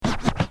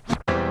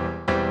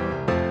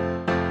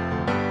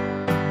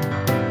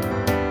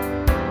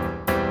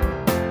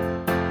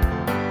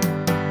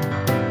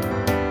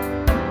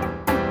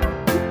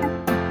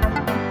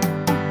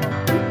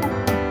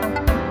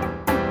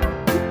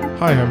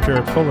Hi, I'm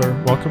Jared Fuller.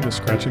 Welcome to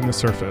Scratching the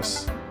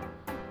Surface.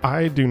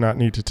 I do not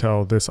need to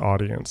tell this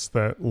audience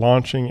that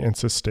launching and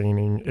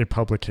sustaining a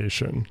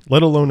publication,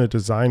 let alone a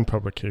design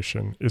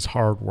publication, is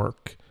hard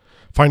work.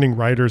 Finding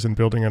writers and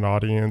building an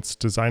audience,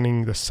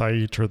 designing the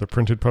site or the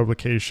printed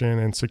publication,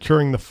 and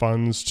securing the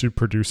funds to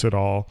produce it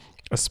all,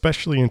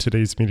 especially in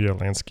today's media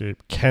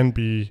landscape, can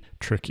be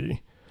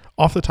tricky.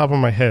 Off the top of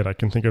my head, I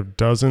can think of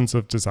dozens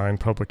of design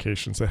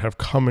publications that have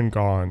come and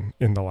gone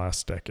in the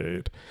last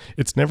decade.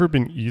 It's never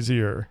been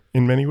easier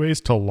in many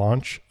ways to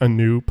launch a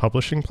new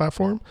publishing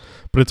platform,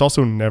 but it's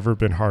also never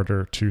been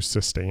harder to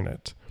sustain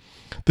it.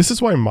 This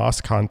is why Moss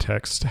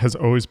Context has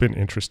always been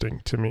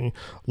interesting to me.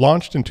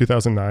 Launched in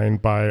 2009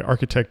 by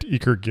architect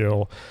Iker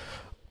Gill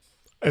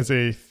as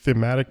a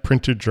thematic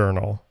printed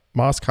journal,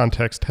 Moss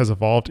Context has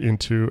evolved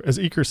into, as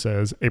Iker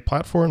says, a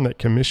platform that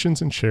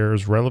commissions and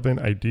shares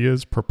relevant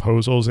ideas,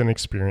 proposals, and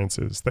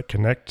experiences that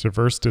connect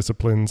diverse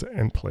disciplines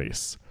and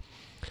place.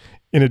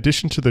 In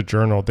addition to the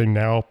journal, they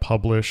now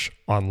publish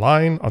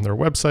online on their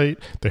website,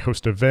 they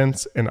host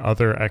events and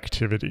other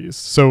activities.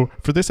 So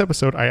for this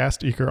episode, I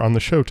asked Iker on the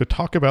show to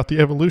talk about the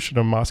evolution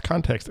of Moss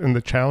Context and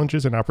the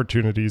challenges and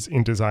opportunities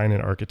in design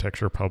and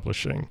architecture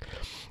publishing.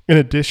 In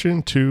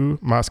addition to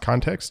Moss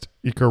Context,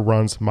 Iker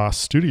runs Moss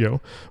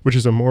Studio, which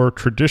is a more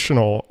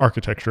traditional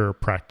architecture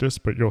practice,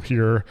 but you'll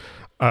hear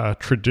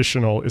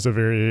traditional is a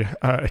very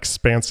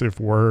expansive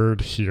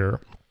word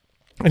here.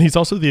 And he's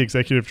also the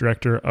executive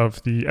director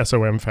of the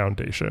SOM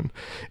Foundation.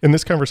 In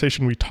this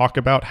conversation, we talk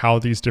about how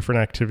these different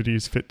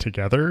activities fit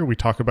together. We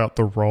talk about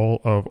the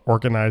role of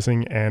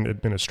organizing and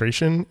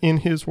administration in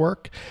his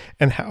work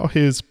and how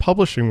his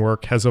publishing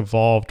work has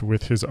evolved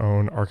with his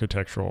own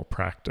architectural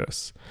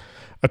practice.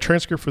 A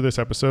transcript for this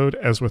episode,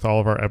 as with all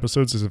of our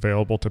episodes, is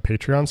available to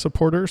Patreon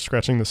supporters.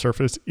 Scratching the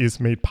Surface is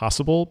made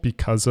possible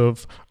because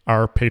of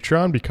our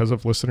Patreon, because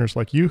of listeners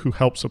like you who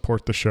help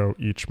support the show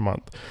each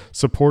month.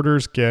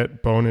 Supporters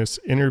get bonus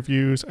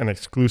interviews, an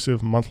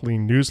exclusive monthly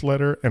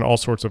newsletter, and all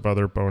sorts of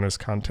other bonus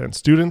content.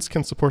 Students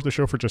can support the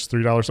show for just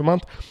 $3 a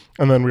month,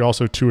 and then we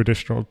also two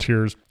additional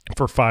tiers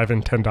for $5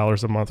 and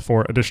 $10 a month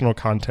for additional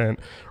content,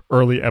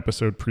 early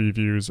episode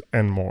previews,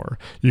 and more.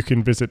 You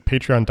can visit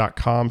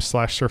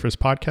patreon.com/Surface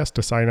Podcast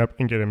to sign up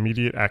and get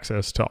immediate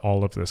access to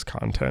all of this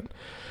content.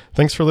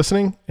 Thanks for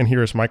listening, and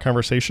here is my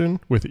conversation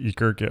with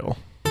Iker Gill.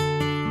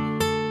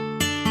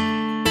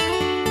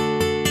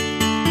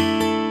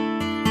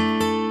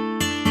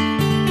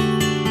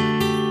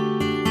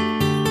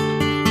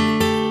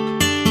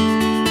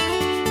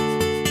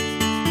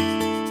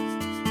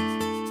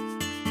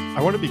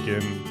 I want to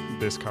begin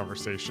this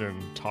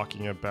conversation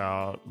talking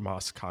about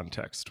Moss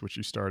Context, which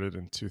you started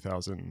in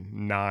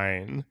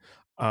 2009,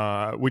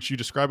 which you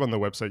describe on the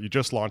website. You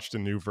just launched a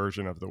new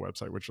version of the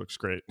website, which looks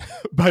great,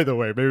 by the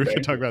way. Maybe we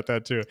can talk about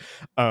that too.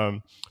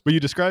 But you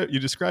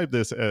describe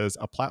this as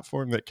a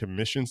platform that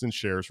commissions and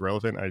shares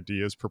relevant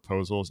ideas,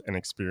 proposals, and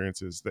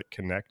experiences that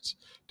connect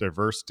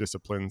diverse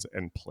disciplines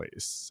and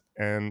place.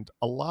 And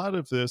a lot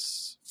of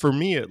this, for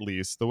me at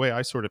least, the way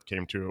I sort of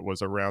came to it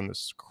was around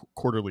this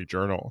quarterly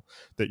journal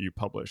that you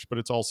publish, but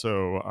it's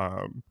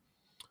also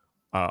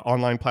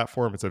online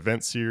platform, it's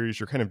event series.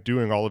 You're kind of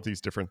doing all of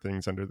these different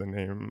things under the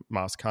name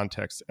Moss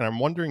Context. And I'm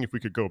wondering if we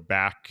could go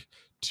back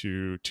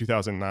to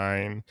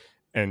 2009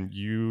 and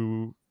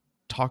you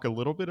talk a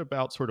little bit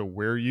about sort of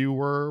where you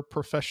were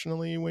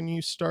professionally when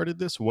you started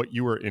this, what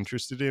you were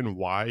interested in,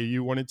 why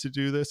you wanted to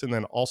do this, and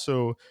then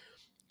also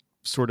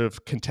sort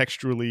of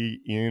contextually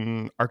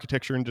in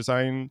architecture and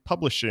design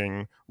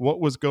publishing, what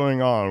was going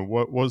on?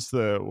 What was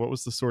the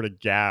sort of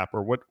gap,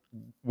 or what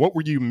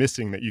were you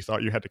missing that you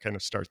thought you had to kind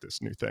of start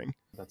this new thing?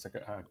 That's a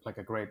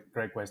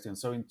great question.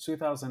 So in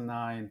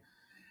 2009,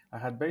 I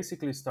had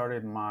basically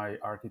started my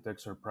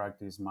architecture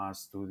practice,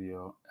 Moss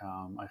Studio.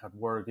 I had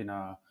worked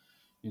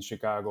in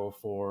Chicago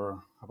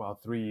for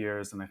about 3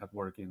 years, and I had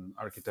worked in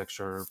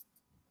architecture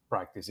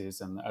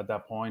practices. And at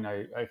that point,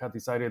 I had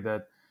decided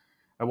that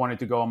I wanted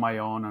to go on my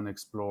own and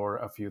explore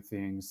a few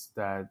things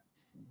that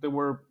they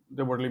were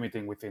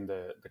limiting within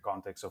the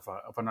context of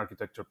an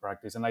architecture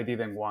practice, and I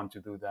didn't want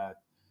to do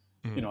that,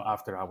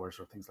 after hours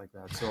or things like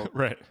that. So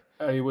Right.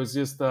 it was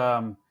just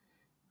to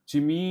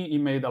me, it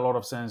made a lot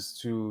of sense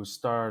to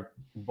start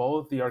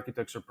both the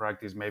architecture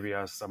practice maybe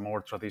as a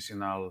more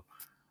traditional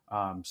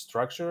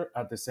structure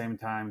at the same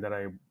time that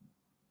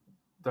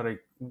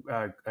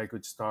I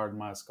could start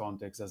Moss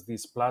Context as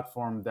this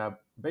platform that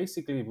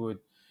basically would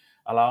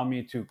allow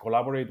me to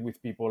collaborate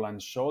with people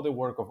and show the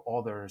work of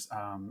others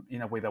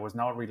in a way that was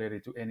not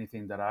related to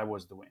anything that I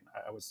was doing.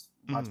 I was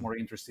much more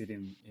interested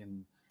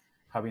in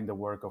having the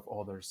work of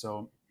others.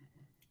 So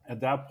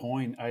at that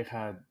point, I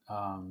had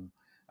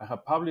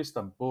published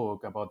a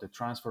book about the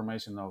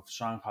transformation of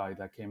Shanghai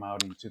that came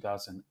out in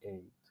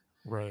 2008,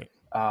 Right.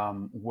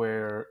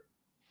 where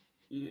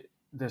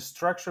the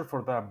structure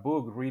for that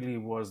book really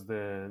was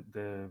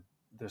the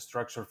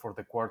structure for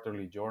the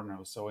quarterly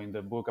journal. So in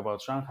the book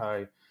about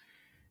Shanghai,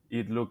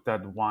 it looked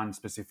at one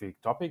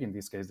specific topic, in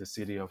this case, the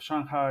city of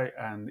Shanghai,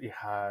 and it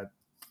had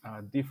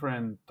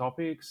different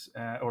topics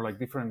or like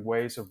different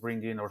ways of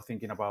bringing or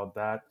thinking about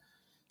that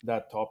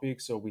that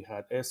topic. So we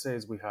had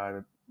essays, we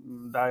had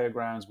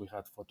diagrams, we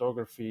had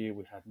photography,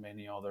 we had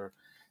many other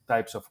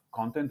types of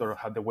content, or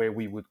had the way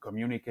we would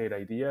communicate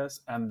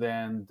ideas. And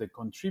then the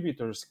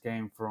contributors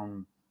came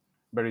from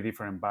very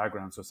different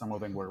backgrounds. So some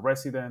of them were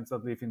residents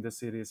that live in the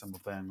city. Some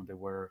of them they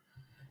were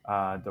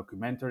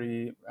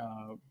documentary,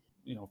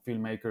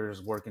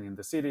 filmmakers working in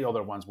the city.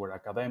 Other ones were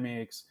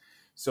academics.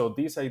 So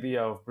this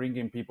idea of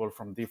bringing people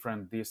from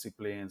different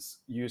disciplines,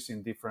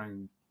 using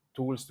different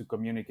tools to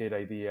communicate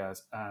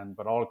ideas, and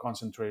but all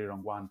concentrated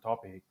on one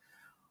topic,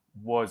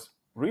 was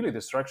really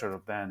the structure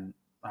of then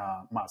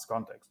Mass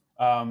Context.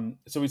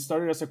 So it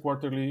started as a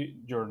quarterly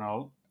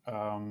journal.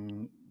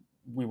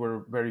 We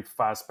were very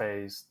fast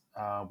paced.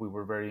 We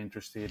were very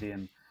interested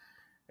in,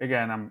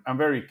 again, I'm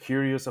very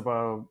curious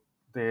about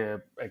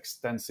the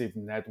extensive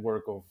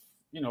network of,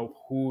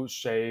 who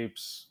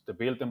shapes the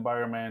built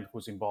environment,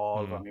 who's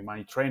involved. I Mm. mean,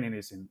 my training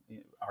is in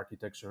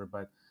architecture,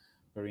 but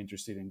very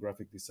interested in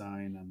graphic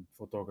design and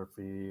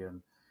photography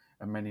and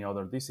many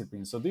other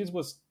disciplines. So this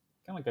was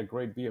kind of like a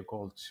great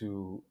vehicle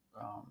to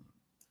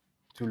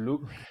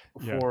look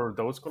Yeah. for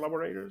those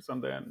collaborators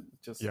and then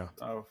just Yeah.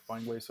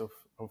 find ways of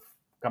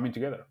coming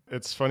together.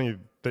 It's funny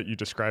that you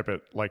describe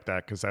it like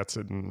that, because that's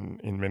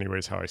in many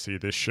ways how I see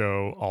this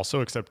show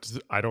also, except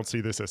I don't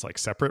see this as like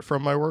separate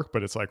from my work,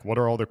 but it's like, what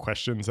are all the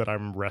questions that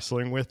I'm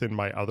wrestling with in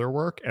my other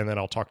work? And then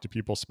I'll talk to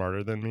people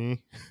smarter than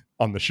me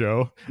on the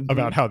show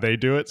about Hmm. how they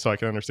do it so I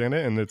can understand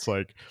it. And it's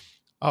like,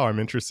 oh, I'm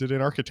interested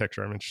in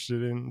architecture. I'm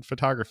interested in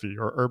photography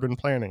or urban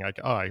planning. Like,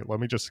 let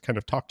me just kind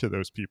of talk to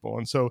those people.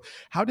 And so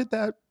how did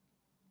that,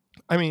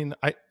 I mean,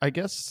 I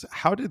guess,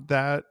 how did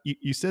that,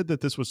 you said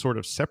that this was sort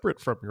of separate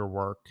from your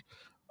work.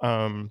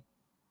 Um,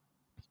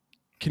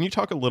 can you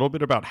talk a little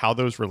bit about how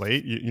those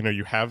relate?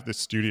 You have this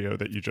studio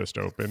that you just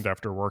opened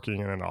after working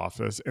in an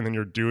office, and then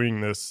you're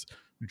doing this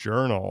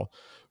journal.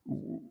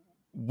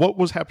 What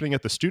was happening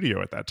at the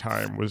studio at that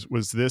time?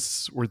 Was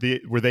this were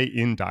they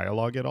in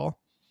dialogue at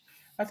all?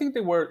 I think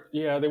they were,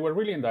 yeah, they were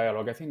really in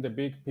dialogue. I think the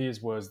big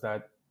piece was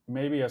that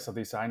maybe as a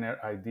designer,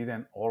 I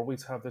didn't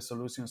always have the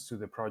solutions to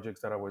the projects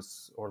that I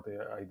was, or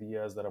the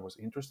ideas that I was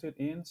interested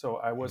in. So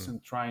I Mm.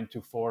 wasn't trying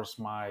to force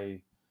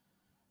my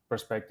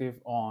perspective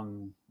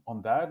on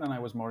that, and I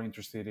was more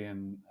interested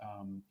in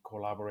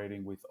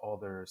collaborating with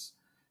others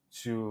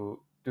to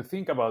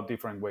think about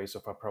different ways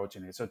of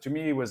approaching it. So to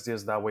me, it was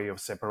just that way of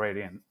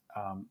separating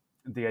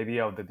the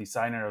idea of the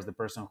designer as the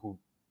person who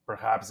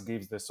perhaps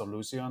gives the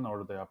solution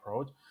or the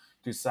approach,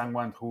 to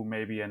someone who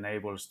maybe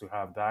enables to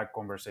have that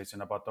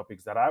conversation about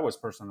topics that I was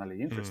personally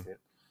Mm. interested,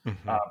 Hmm.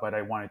 but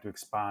I wanted to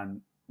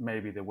expand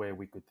maybe the way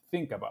we could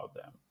think about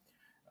them.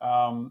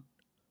 Um,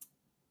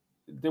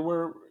 there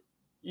were,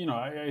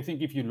 I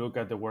think if you look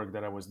at the work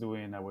that I was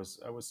doing, I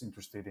was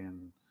interested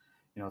in,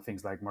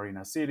 things like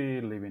Marina City,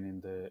 living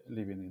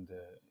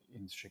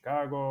in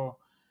Chicago.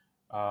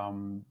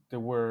 There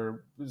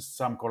were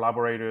some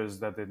collaborators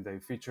that then they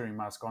feature in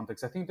Mass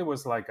Context. I think there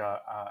was like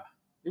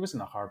it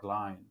wasn't a hard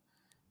line,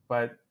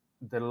 but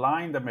the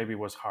line that maybe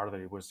was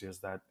harder, it was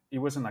just that it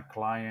wasn't a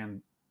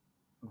client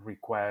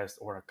request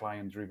or a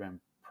client driven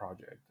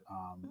project.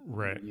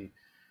 Right.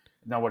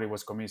 Nobody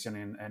was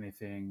commissioning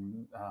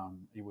anything.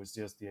 It was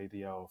just the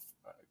idea of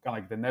kind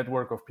of like the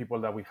network of people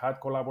that we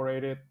had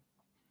collaborated,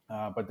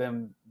 but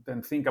then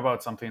think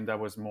about something that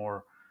was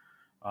more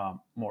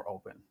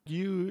open.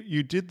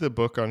 You did the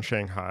book on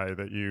Shanghai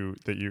that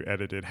you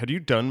edited. Had you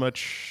done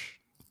much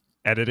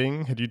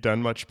editing? Had you done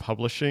much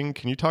publishing?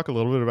 Can you talk a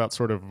little bit about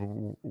sort of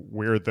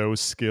where those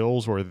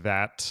skills or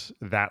that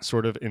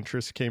sort of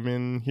interest came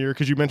in here?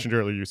 Because you mentioned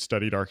earlier you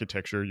studied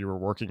architecture, you were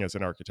working as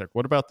an architect.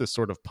 What about this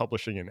sort of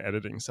publishing and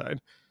editing side?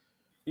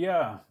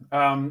 Yeah.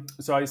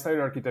 So I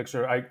studied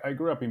architecture. I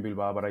grew up in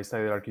Bilbao, but I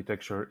studied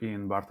architecture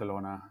in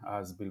Barcelona,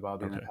 as Bilbao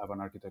didn't Okay. have an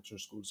architecture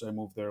school. So I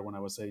moved there when I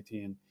was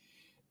 18.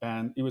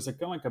 And it was a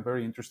kind of like a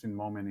very interesting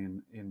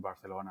moment in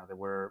Barcelona. There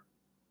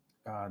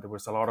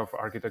was a lot of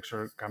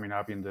architecture coming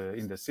up in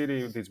the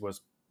city. This was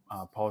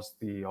post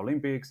the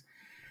Olympics,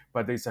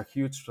 but there's a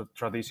huge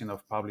tradition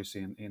of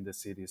publishing in the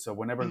city. So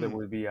whenever there Mm.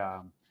 will be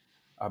a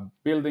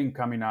building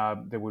coming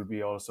up, there will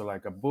be also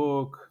like a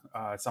book.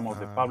 Some of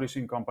the Uh,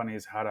 publishing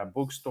companies had a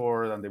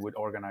bookstore, and they would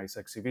organize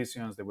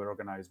exhibitions. They would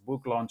organize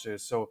book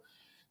launches. So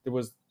there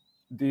was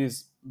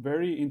this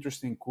very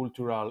interesting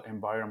cultural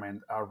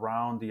environment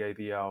around the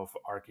idea of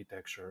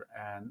architecture.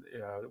 And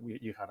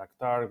you had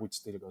Akhtar, which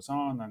still goes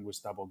on, and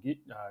Gustavo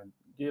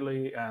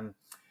Gili, and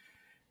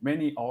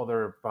many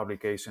other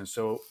publications.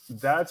 So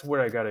that's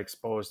where I got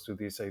exposed to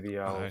this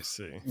idea of I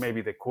see.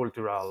 maybe the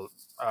cultural,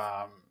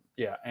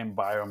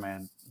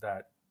 environment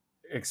that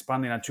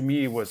expanding. And to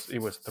me, it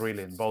was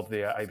thrilling, both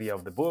the idea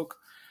of the book,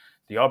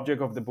 the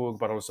object of the book,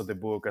 but also the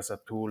book as a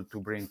tool to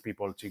bring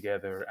people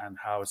together, and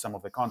how some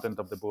of the content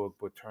of the book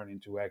would turn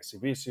into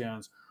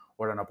exhibitions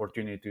or an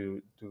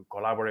opportunity to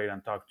collaborate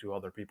and talk to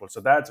other people. So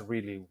that's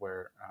really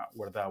where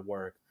that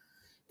work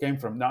came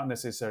from, not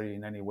necessarily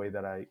in any way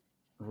that I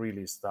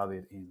really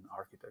studied in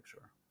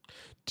architecture.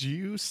 Did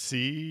you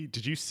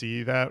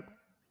see that?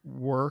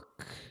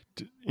 work,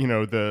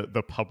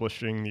 the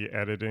publishing, the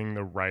editing,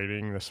 the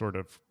writing, the sort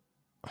of,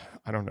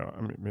 I don't know,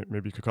 I mean,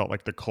 maybe you could call it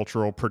like the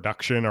cultural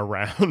production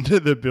around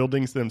the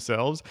buildings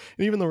themselves,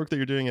 and even the work that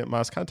you're doing at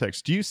Mass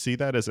Context, do you see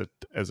that as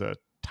a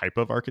type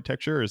of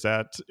architecture? Is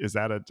that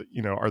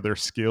a, are there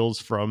skills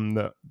from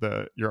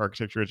the your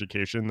architecture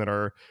education that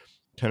are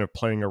kind of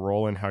playing a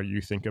role in how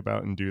you think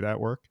about and do that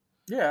work?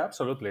 Yeah,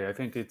 absolutely. I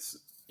think it's,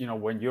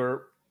 when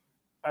you're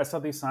as a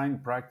design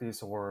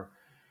practice, or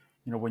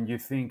when you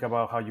think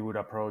about how you would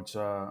approach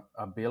a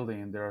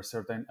building, there are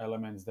certain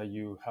elements that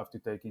you have to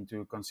take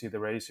into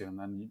consideration,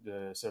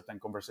 and certain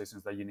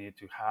conversations that you need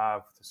to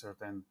have,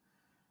 certain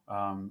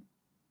um,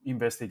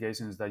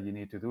 investigations that you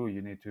need to do.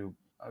 You need to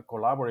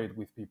collaborate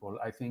with people.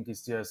 I think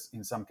it's just,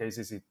 in some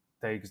cases it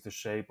takes the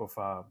shape of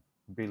a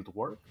build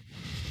work,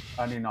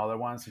 and in other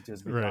ones it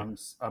just Right.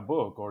 becomes a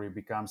book or it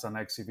becomes an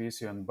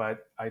exhibition.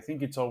 But I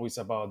think it's always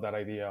about that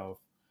idea of,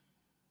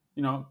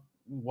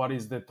 what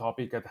is the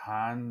topic at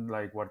hand,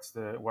 like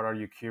what are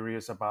you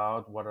curious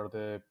about, what are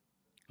the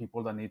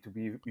people that need to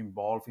be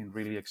involved in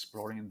really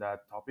exploring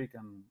that topic.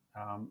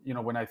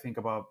 And when I think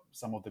about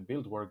some of the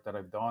build work that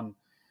I've done,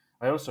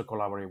 I also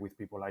collaborate with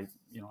people. I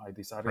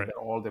decided Right. that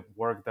all the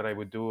work that I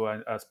would do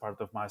as part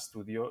of my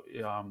studio,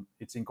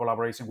 it's in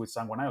collaboration with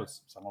someone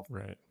else.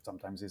 Right.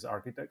 Sometimes it's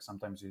architects,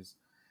 sometimes it's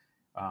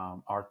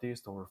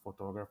artists or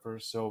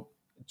photographers. So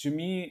to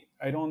me,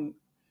 I don't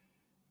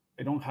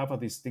have a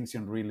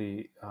distinction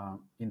really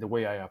in the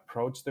way I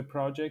approach the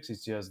projects.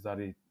 It's just that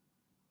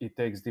it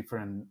takes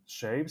different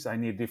shapes. I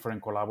need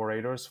different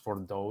collaborators for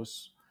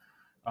those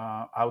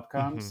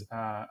outcomes,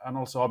 Hmm. and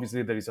also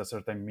obviously there is a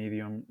certain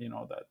medium.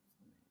 That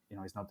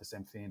it's not the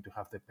same thing to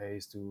have the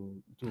pace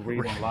to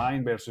read Right.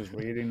 online versus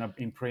reading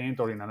in print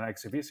or in an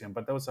exhibition.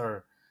 But those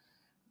are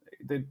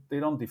they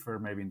don't differ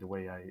maybe in the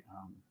way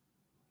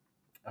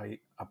I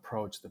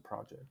approach the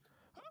project.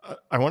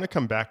 I want to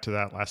come back to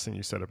that last thing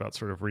you said about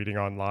sort of reading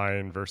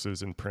online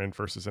versus in print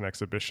versus an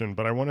exhibition,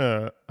 but I want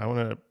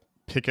to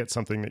pick at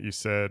something that you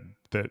said,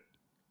 that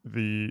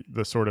the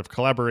sort of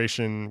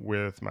collaboration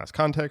with Mass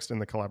Context and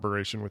the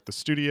collaboration with the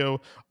studio,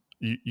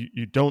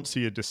 you don't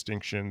see a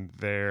distinction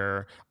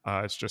there.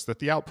 It's just that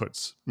the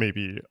outputs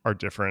maybe are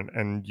different.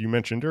 And you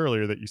mentioned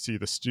earlier that you see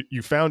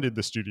you founded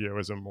the studio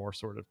as a more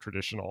sort of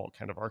traditional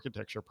kind of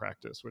architecture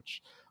practice,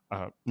 which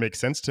makes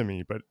sense to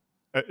me. But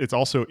it's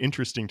also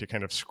interesting to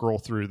kind of scroll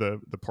through the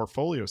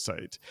portfolio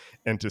site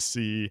and to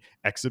see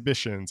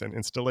exhibitions and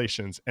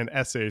installations and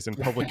essays and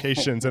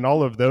publications and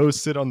all of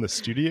those sit on the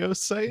studio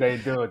site. They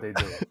do.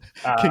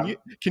 can you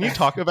Um, can you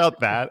talk about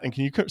that, and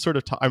can you sort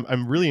of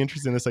I'm really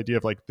interested in this idea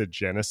of like the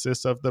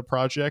genesis of the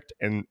project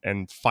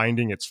and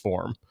finding its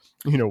form.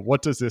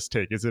 What does this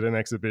take? Is it an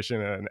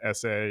exhibition, an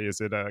essay?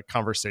 Is it a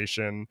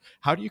conversation?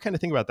 How do you kind of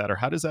think about that, or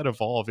how does that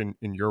evolve in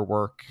your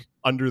work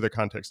under the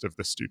context of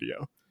the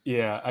studio?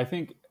 Yeah, I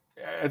think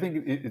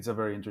it's a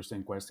very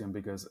interesting question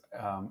because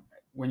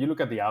when you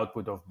look at the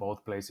output of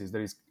both places,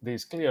 there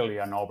is clearly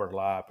an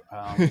overlap.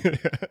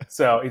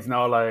 So it's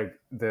not like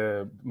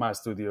the Mass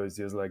Studio is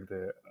just like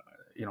the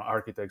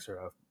architecture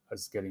of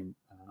us getting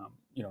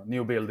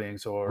new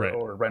buildings or Right.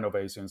 or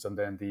renovations, and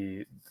then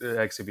the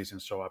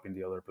exhibitions show up in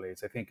the other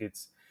place. I think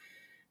it's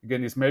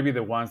maybe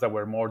the ones that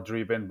were more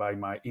driven by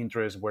my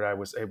interest, where I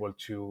was able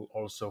to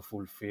also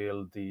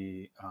fulfill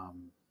the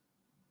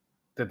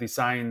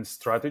design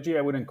strategy.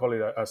 I wouldn't call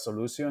it a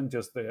solution,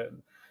 just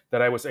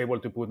that I was able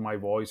to put my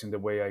voice in the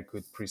way I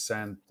could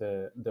present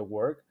the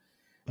work,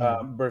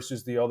 Mm.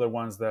 versus the other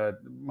ones that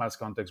Mass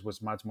Context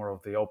was much more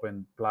of the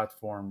open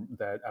platform,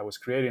 that I was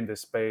creating the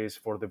space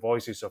for the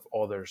voices of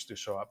others to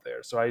show up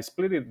there. So I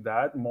split it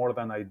that more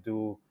than I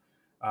do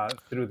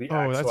through the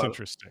Oh, that's actual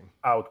interesting.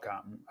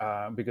 outcome,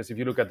 because if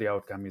you look at the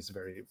outcome, it's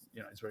very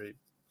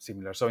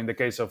similar. So in the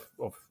case of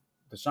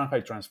the Shanghai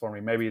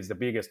Transforming, maybe it's the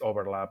biggest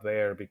overlap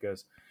there,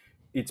 because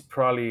it's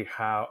probably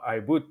how I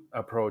would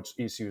approach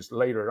issues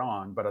later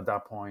on. But at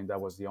that point,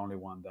 that was the only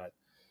one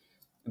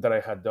that I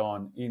had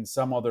done. In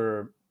some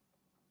other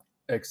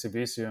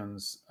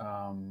exhibitions,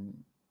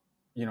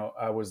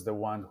 I was the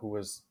one who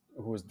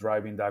was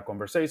driving that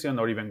conversation.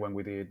 Or even when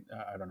we did,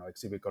 I don't know,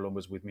 Exhibit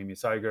Columbus with Mimi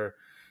Zeiger,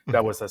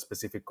 that Mhm. was a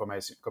specific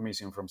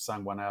commission from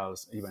someone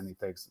else. Even it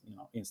takes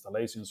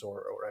installations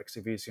or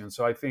exhibitions.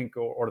 So I think,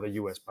 or the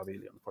U.S.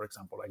 Pavilion, for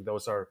example, like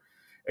those are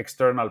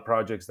external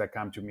projects that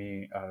come to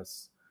me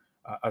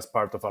as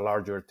part of a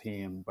larger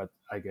team, but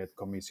I get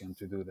commissioned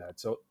to do that.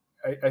 So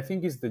I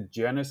think it's the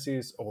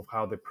genesis of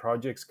how the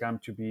projects come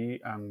to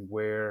be, and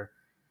where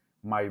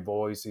my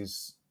voice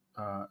is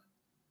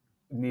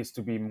needs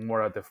to be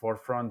more at the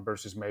forefront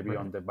versus maybe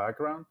on Right. the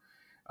background,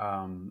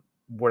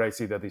 where I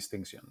see the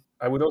distinction.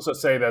 I would also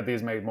say that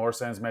this made more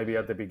sense maybe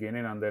at the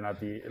beginning, and then at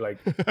the like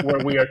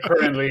where we are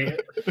currently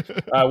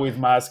with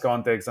Mass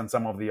Context and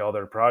some of the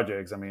other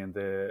projects. I mean,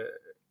 the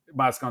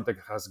Mass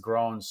Context has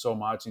grown so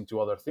much into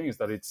other things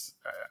that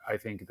I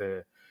think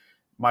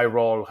my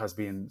role has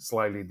been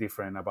slightly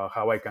different about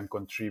how I can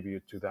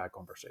contribute to that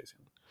conversation.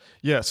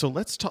 Yeah, so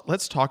let's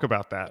talk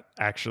about that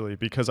actually,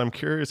 because I'm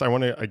curious. I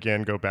want to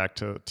again go back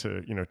to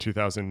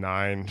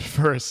 2009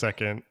 for a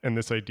second, and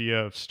this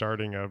idea of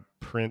starting a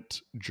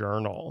print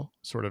journal,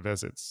 sort of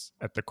as it's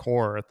at the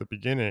core at the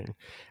beginning.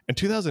 And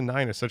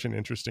 2009 is such an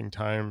interesting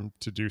time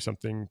to do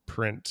something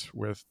print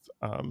with.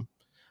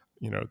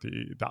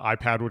 The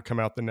iPad would come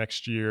out the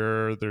next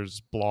year.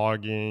 There's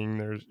blogging.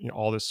 There's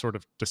all this sort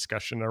of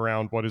discussion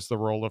around what is the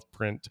role of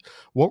print.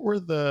 What were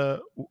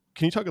the?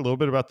 Can you talk a little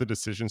bit about the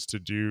decisions to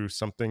do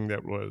something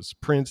that was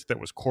print, that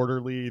was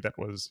quarterly, that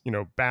was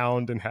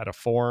bound and had a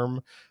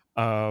form,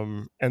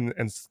 and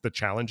the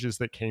challenges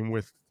that came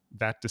with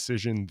that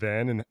decision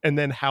then, and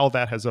then how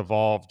that has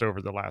evolved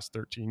over the last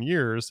 13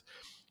 years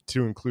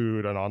to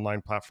include an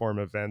online platform,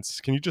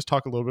 events. Can you just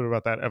talk a little bit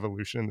about that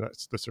evolution?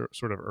 That's the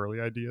sort of early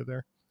idea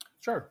there.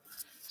 Sure.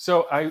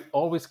 So I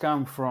always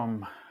come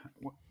from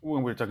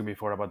when we were talking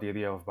before about the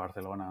idea of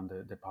Barcelona and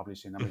the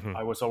publishing. I mean, Mm-hmm.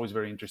 I was always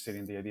very interested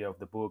in the idea of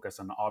the book as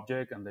an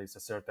object, and there's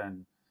a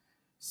certain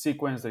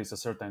sequence, there is a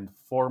certain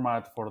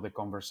format for the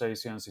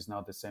conversations. It's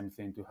not the same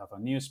thing to have a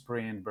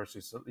newsprint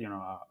versus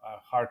a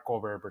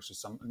hardcover versus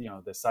some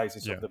the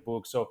sizes of Yeah. the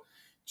book. So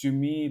to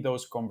me,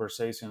 those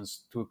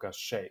conversations took a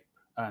shape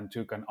and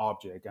took an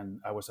object, and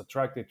I was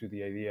attracted to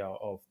the idea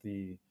of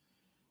the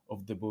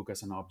book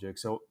as an object.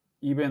 So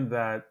even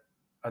that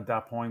at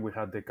that point we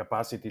had the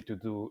capacity to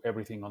do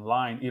everything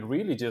online, it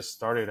really just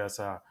started as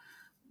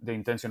the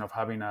intention of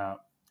having a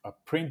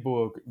print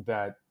book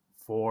that,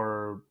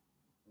 for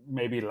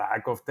maybe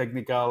lack of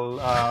technical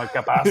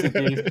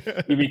capacities,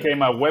 it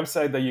became a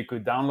website that you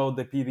could download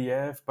the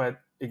PDF. But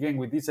again,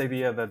 with this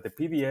idea that the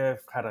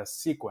PDF had a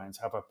sequence,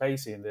 have a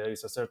pacing, there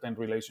is a certain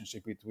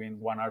relationship between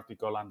one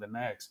article and the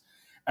next,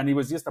 and it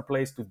was just a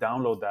place to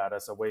download that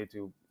as a way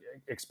to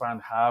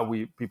expand how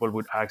people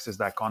would access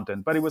that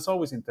content. But it was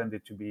always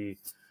intended to be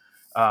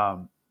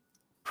um,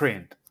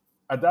 print.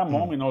 At that Mm,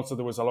 moment, also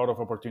there was a lot of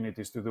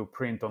opportunities to do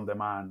print on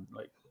demand,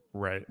 like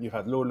right. you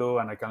had Lulu,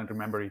 and I can't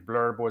remember if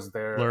Blurb was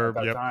there at Blurb.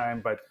 that Yep.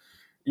 time, but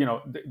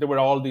there were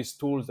all these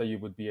tools that you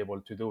would be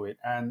able to do it.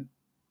 And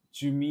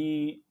to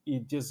me,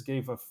 it just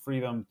gave a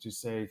freedom to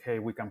say, hey,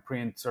 we can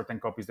print certain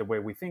copies the way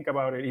we think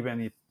about it, even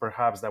if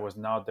perhaps that was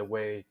not the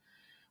way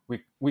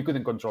we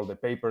couldn't control the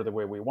paper the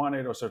way we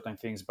wanted or certain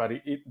things, but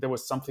there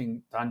was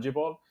something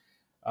tangible.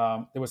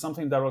 There was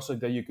something that also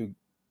that you could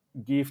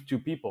give to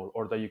people,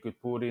 or that you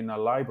could put in a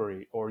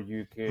library, or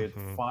you could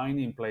Hmm. find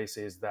in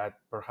places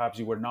that perhaps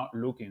you were not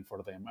looking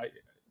for them.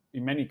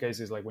 In many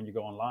cases, like when you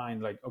go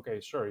online, like,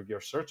 okay, sure, if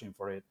you're searching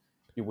for it,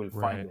 you will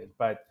find Right. it,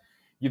 but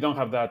you don't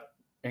have that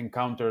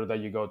encounter that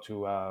you go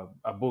to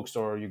a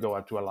bookstore, you go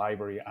out to a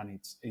library, and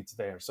it's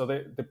there. So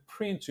the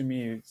print to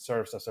me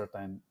serves a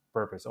certain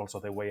purpose.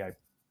 Also, the way I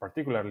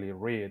particularly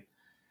read,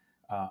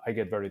 I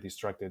get very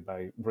distracted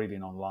by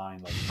reading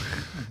online, like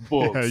Yeah,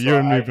 books. So you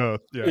and me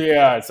both. Yeah.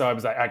 yeah, so I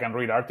was like, I can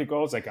read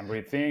articles, I can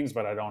read things,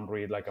 but I don't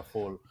read like a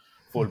full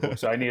book.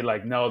 So I need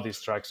like no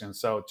distractions.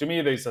 So to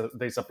me, there's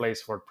a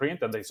place for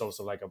print, and there's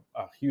also like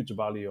a huge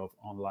value of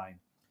online.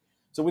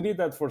 So we did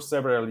that for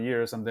several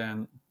years, and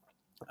then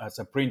as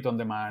a print on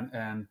demand,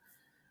 and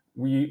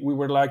we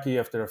were lucky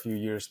after a few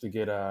years to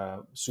get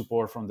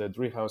support from the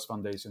Driehaus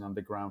Foundation and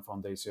the Grant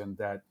Foundation,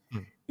 that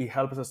Mm. it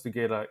helps us to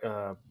get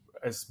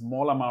a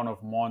small amount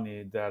of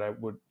money that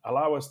would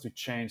allow us to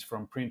change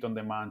from print on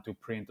demand to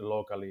print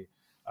locally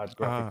at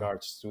Graphic Ah.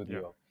 Arts Yep.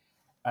 Studio.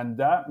 And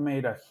that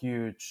made a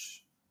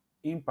huge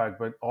impact.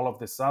 But all of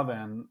the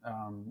sudden,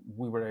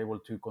 we were able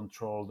to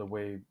control the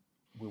way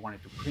we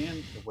wanted to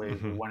print, the way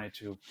we Hmm. wanted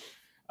to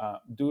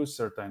do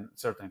certain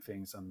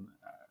things. And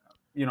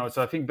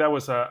so I think that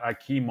was a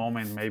key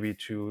moment, maybe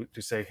to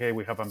say, hey,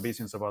 we have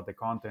ambitions about the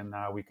content,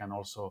 now we can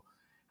also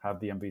have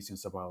the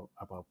ambitions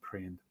about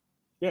print.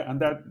 Yeah,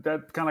 and that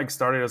kind of like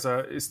started as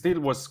it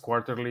still was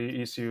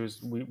quarterly issues.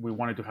 We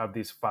wanted to have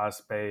this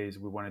fast pace,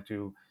 we wanted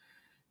to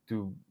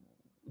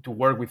to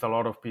work with a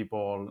lot of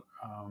people,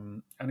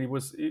 and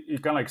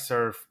it kind of like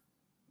served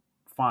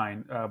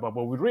fine. But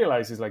what we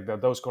realized is like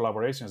that those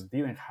collaborations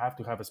didn't have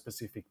to have a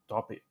specific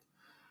topic.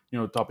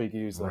 Topic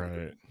is like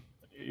Right.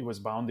 it was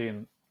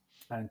bounding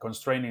and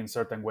constraining in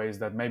certain ways,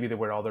 that maybe there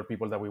were other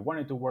people that we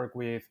wanted to work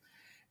with.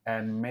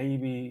 And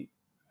maybe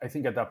I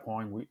think at that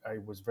point I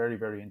was very,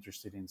 very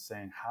interested in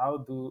saying, how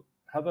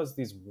does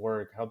this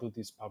work, how do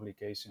these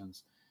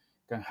publications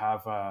can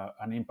have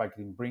an impact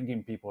in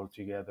bringing people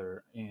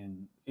together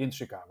in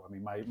Chicago. I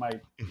mean, my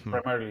Hmm.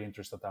 primarily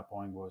interest at that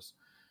point was,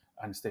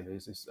 and still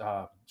is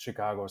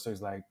Chicago. So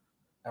it's like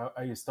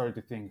I started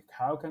to think,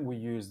 how can we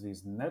use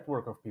this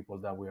network of people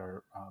that we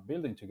are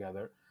building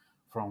together,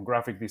 from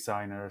graphic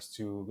designers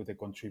to the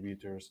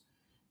contributors,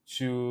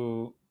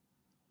 to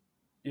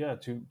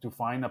to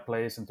find a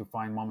place and to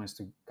find moments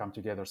to come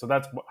together. So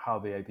that's how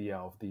the idea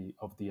of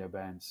the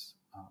events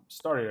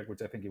started,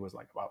 which I think it was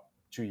like about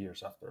 2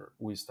 years after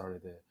we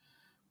started the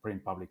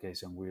print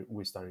publication.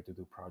 We started to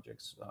do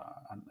projects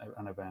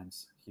and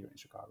events here in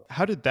Chicago.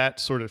 How did that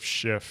sort of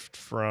shift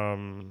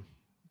from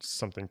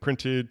something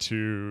printed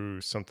to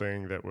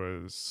something that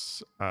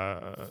was,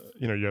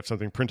 you have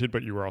something printed,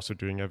 but you were also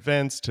doing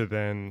events to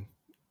then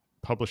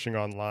publishing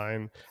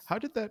online. How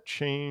did that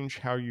change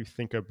how you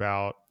think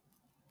about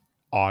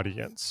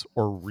audience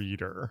or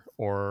reader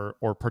or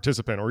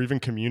participant or even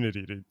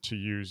community, to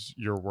use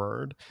your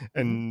word?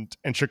 Mhm.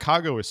 And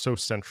Chicago is so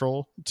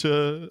central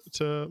to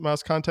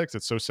Mass Context.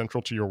 It's so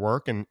central to your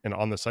work, and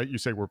on the site you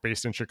say we're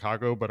based in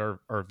Chicago, but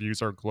our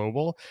views are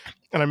global.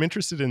 And I'm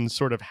interested in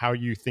sort of how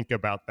you think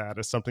about that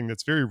as something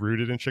that's very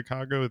rooted in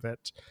Chicago,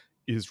 that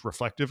is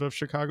reflective of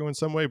Chicago in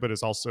some way, but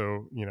is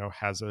also,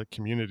 has a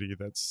community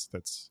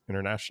that's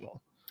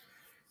international.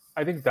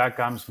 I think that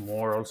comes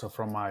more also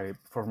from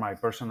my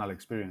personal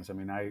experience. I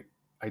mean,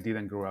 I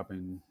didn't grow up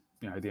in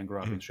I didn't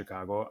grow up in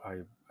Chicago.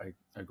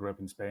 I grew up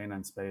in Spain,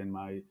 and Spain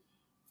my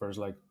first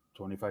like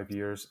 25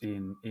 years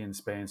in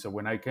Spain. So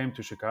when I came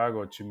to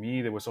Chicago, to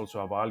me there was also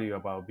a value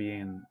about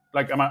being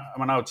like I'm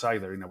an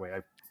outsider in a way.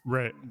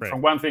 Right, right.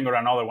 From one thing or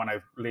another, when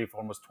I've lived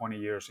almost 20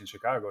 years in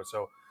Chicago,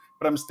 so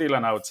but I'm still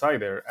an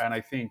outsider, and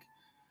I think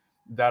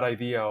that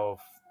idea of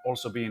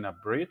also being a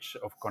bridge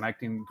of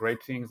connecting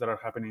great things that are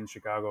happening in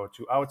Chicago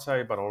to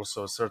outside, but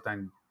also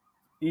certain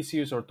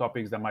issues or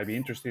topics that might be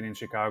interesting in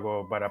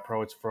Chicago, but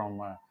approached from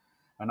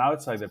an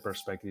outsider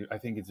perspective, I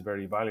think it's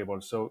very valuable.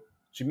 So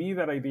to me,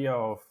 that idea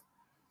of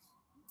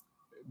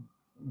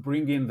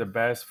bringing the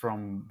best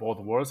from both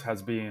worlds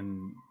has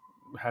been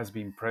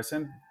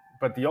present.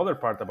 But the other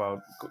part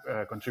about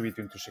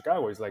contributing to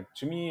Chicago is like,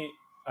 to me,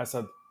 as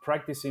a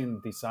practicing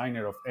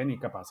designer of any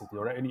capacity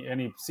or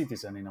any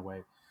citizen in a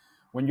way,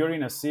 when you're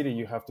in a city,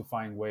 you have to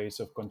find ways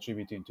of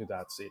contributing to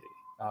that city.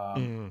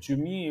 Mm, To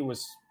me, it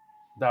was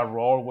that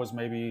role was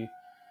maybe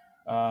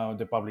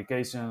the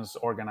publications,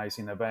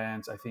 organizing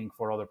events. I think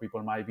for other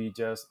people might be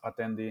just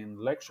attending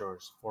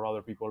lectures. For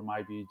other people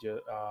might be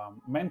just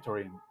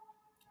mentoring.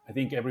 I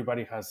think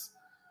everybody has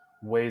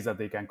ways that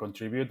they can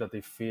contribute, that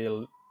they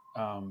feel,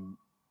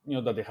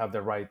 that they have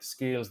the right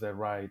skills, the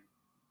right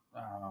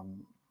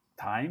um,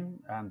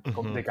 time, and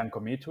mhm. they can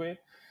commit to it.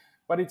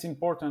 But it's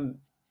important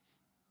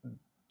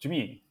to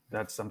me.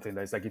 That's something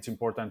that's like, it's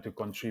important to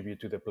contribute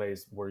to the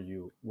place where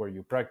you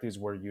practice,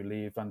 where you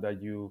live, and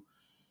that you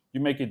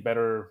make it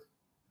better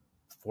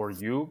for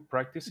you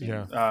practicing,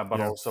 Yeah, but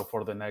yeah. also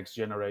for the next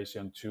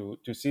generation to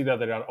see that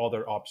there are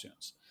other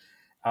options.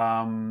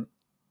 Um,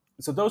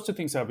 so those two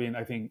things have been,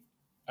 I think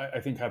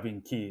have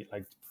been key,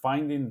 like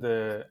finding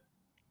the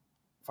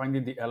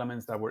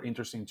elements that were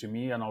interesting to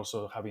me, and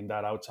also having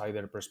that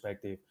outsider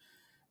perspective,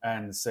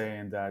 and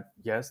saying that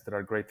yes, there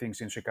are great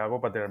things in Chicago,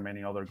 but there are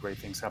many other great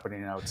things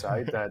happening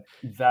outside.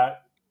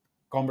 That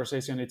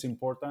conversation is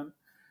important.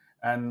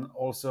 And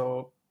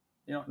also,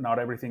 not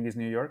everything is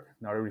New York,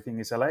 not everything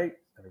is LA.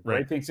 There are Right.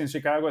 great things in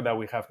Chicago that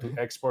we have to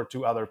export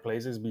to other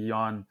places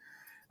beyond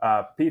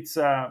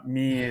pizza,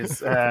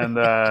 Mies, and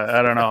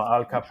I don't know,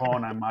 Al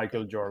Capone and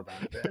Michael Jordan.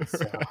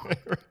 So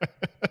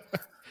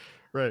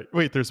Right.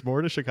 Wait, there's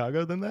more to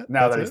Chicago than that?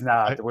 no, That's there is it?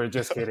 not. We're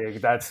just kidding.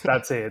 That's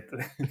it.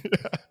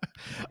 Yeah.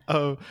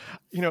 Oh,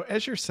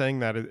 as you're saying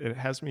that, it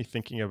has me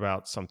thinking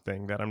about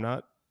something that I'm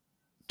not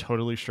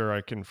totally sure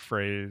I can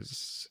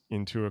phrase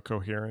into a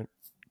coherent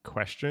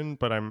question,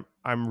 but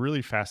I'm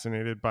really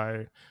fascinated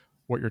by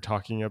what you're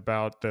talking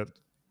about, that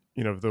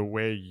the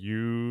way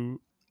you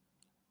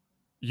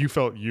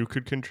felt you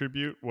could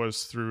contribute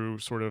was through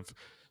sort of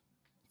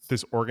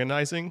this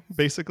organizing,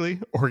 basically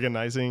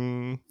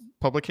organizing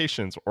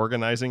publications,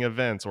 organizing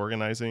events,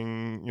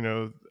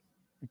 organizing,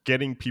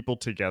 getting people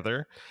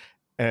together.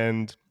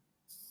 And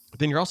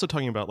then you're also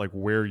talking about like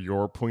where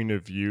your point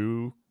of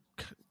view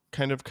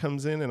kind of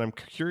comes in, and I'm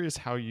curious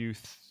how you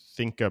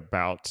think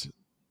about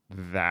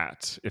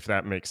that, if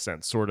that makes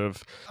sense. Sort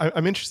of,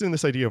 I'm interested in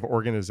this idea of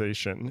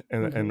organization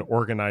and Hmm.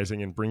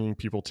 organizing and bringing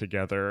people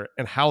together,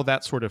 and how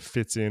that sort of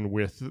fits in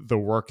with the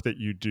work that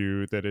you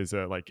do, that is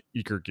a like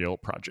Eager Gill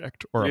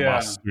project or a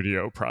Moss Yeah,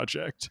 Studio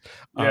project.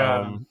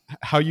 yeah.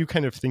 How you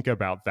kind of think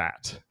about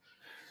that.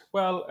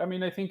 Well, I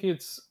mean, I think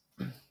it's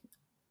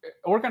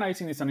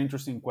organizing is an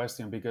interesting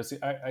question, because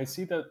I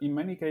see that in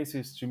many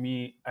cases, to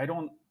me, I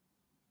don't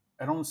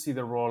see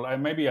the role.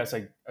 Maybe as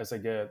I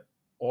get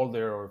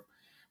older,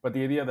 but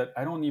the idea that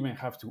I don't even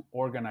have to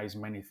organize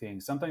many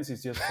things. Sometimes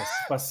it's just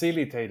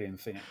facilitating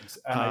things,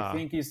 and I Ah,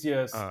 think it's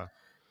just uh,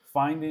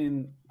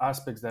 finding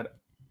aspects that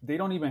they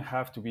don't even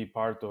have to be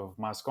part of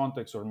Mass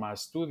Context or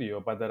Mass Studio,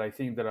 but that I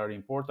think that are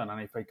important. And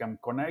if I can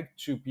connect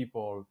two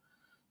people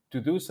to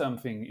do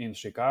something in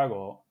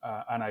Chicago,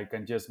 and I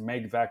can just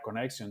make that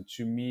connection,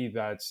 to me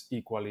that's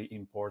equally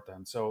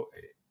important. So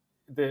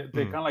the mm,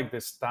 kind of like the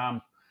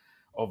stamp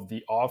of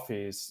the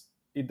office,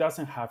 it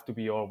doesn't have to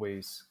be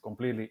always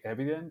completely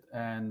evident.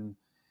 And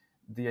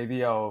the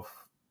idea of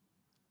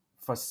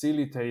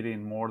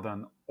facilitating more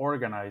than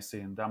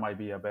organizing, that might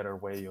be a better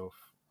way of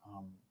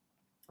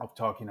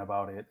talking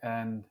about it.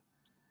 And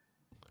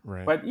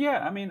right. but yeah,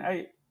 I mean,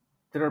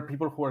 there are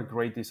people who are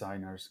great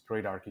designers,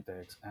 great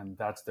architects, and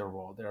that's their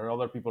role. There are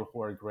other people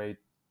who are great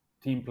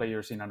team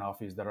players in an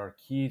office that are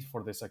key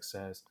for the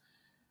success.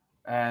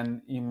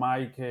 And in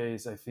my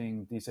case, I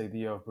think this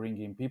idea of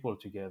bringing people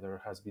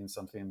together has been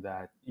something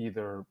that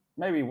either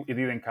maybe it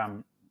didn't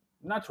come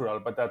natural,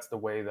 but that's the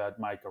way that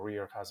my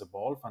career has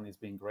evolved, and it's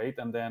been great.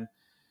 And then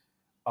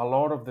a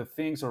lot of the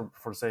things, or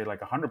for say like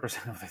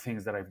 100% of the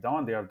things that I've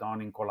done, they are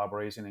done in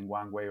collaboration in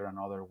one way or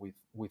another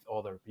with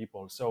other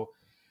people. So,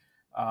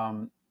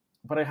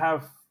 but I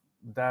have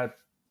that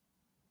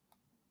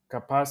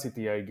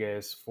capacity, I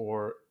guess,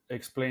 for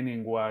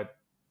explaining what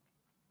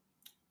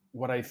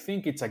I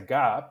think it's a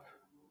gap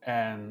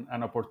and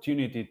an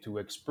opportunity to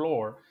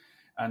explore,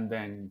 and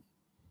then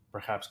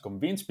perhaps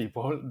convince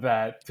people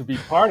that to be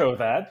part of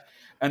that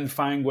and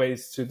find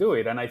ways to do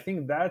it. And I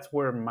think that's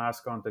where mass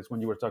context, when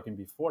you were talking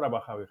before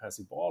about how it has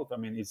evolved, I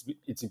mean,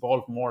 it's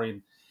evolved more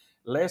in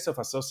less of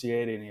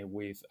associating it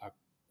with a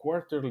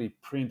quarterly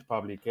print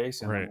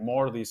publication and Right.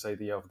 more this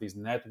idea of this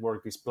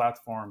network, this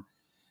platform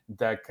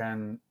that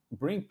can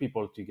bring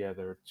people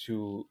together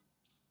to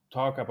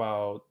talk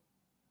about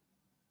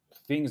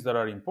things that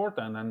are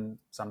important. And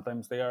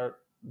sometimes they are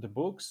the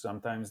books,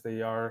 sometimes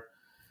they are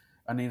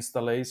an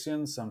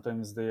installation,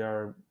 sometimes they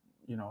are,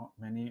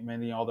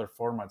 many other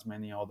formats,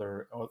 many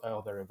other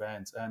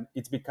events. And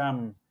it's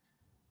become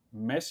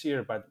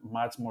messier but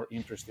much more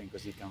interesting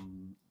because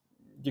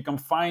you can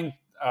find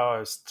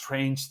a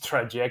strange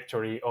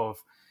trajectory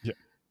of Yeah.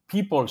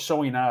 people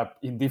showing up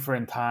in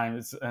different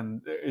times,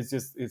 and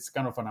it's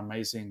kind of an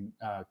amazing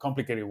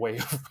complicated way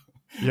of,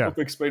 Yeah. of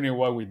explaining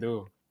what we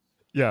do.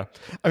 Yeah.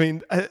 I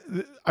mean,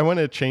 I want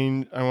to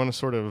change, I want to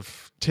sort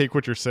of take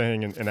what you're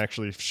saying and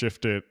actually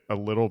shift it a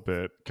little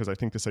bit, because I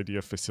think this idea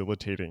of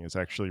facilitating is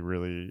actually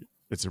really,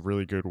 it's a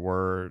really good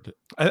word.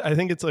 I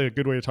think it's a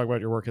good way to talk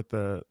about your work at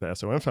the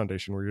SOM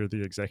Foundation, where you're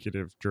the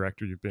executive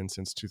director. You've been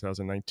since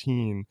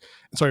 2019.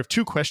 And so I have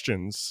two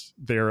questions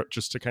there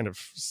just to kind of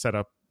set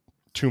up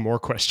two more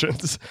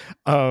questions.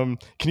 Can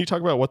you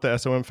talk about what the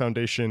SOM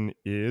Foundation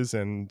is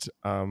and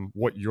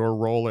what your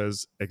role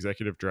as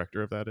executive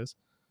director of that is?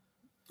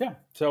 Yeah.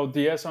 So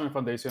the SOM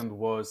Foundation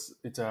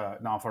it's a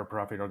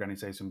non-for-profit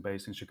organization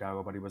based in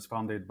Chicago, but it was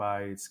founded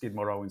by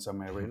Skidmore, Owings and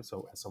Merrill,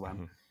 so SOM,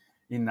 Mhm.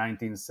 in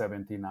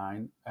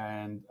 1979.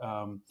 And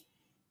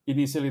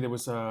initially there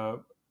was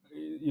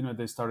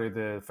they started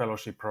the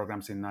fellowship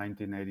programs in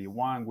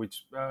 1981,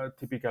 which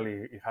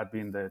typically it had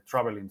been the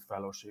traveling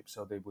fellowship.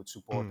 So they would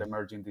support Mm.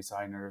 emerging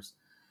designers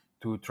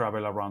to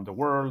travel around the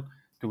world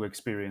to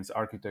experience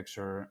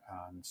architecture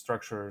and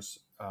structures,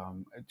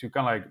 to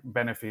kind of like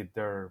benefit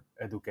their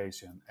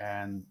education.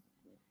 And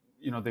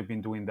they've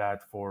been doing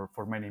that for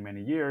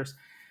many years.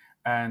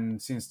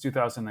 And since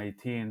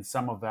 2018,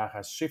 some of that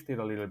has shifted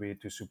a little bit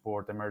to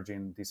support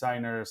emerging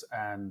designers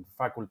and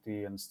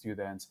faculty and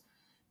students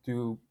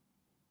to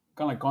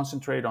kind of like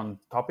concentrate on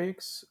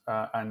topics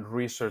and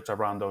research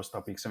around those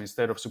topics. So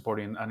instead of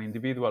supporting an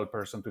individual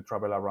person to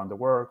travel around the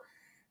world,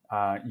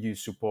 you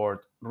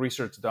support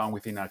research done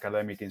within an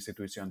academic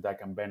institution that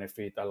can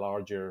benefit a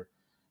larger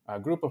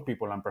group of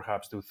people, and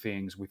perhaps do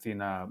things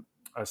within a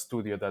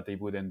studio that they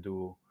wouldn't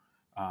do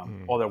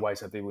Mm. otherwise,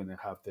 that they wouldn't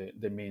have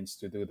the means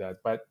to do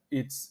that. But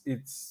it's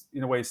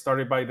in a way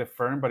started by the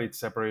firm, but it's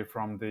separate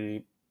from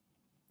the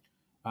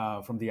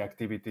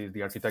activities,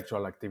 the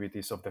architectural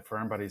activities of the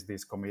firm, but it's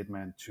this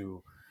commitment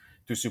to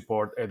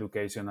support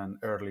education and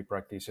early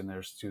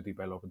practitioners to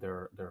develop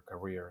their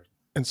career.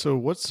 And so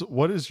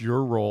what is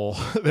your role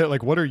there?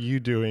 Like, what are you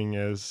doing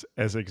as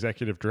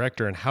executive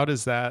director, and how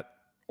does that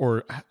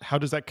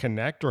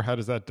connect, or how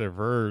does that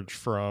diverge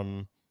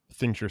from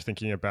things you're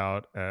thinking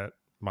about at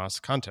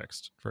Moss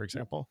Context, for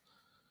example?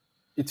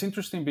 It's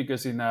interesting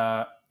because in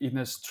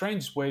a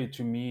strange way,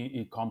 to me,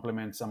 it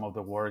complements some of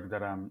the work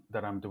that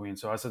I'm doing.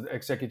 So as an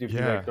executive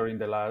Yeah. director in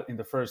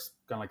the first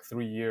kind of like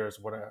 3 years,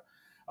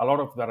 a lot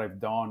of that I've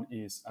done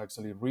is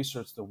actually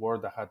research the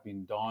work that had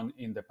been done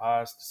in the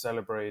past,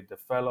 celebrate the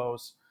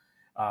fellows,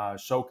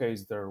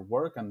 showcase their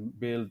work, and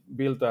build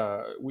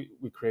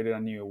we created a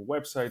new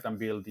website and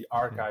build the Mhm.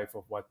 archive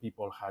of what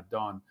people had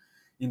done,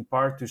 in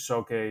part to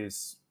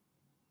showcase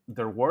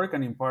their work,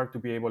 and in part to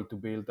be able to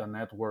build a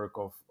network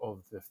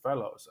of the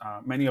fellows.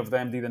 Many of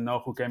them didn't know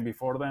who came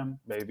before them.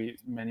 Maybe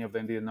many of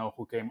them didn't know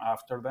who came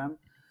after them,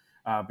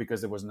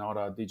 because there was not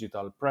a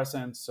digital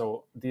presence.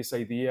 So this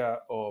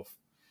idea of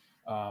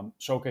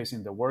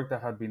showcasing the work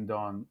that had been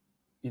done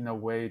in a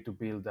way to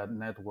build that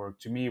network,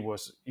 to me,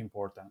 was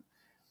important.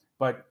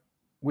 But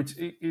which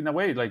in a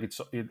way, like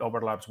it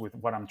overlaps with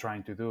what I'm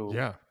trying to do.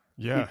 Yeah.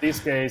 In Yeah. this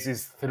case,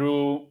 is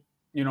through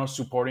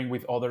supporting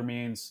with other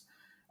means,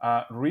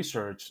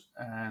 research,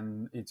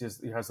 and it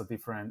has a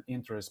different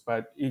interest.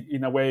 But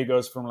in a way, it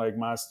goes from like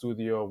Mass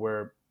Studio,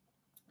 where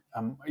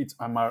I'm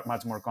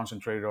much more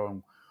concentrated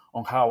on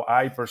how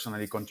I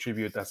personally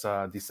contribute as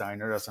a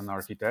designer, as an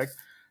architect.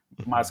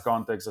 Mass Mhm.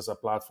 Context as a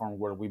platform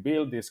where we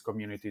build this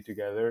community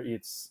together.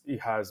 It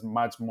has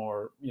much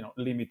more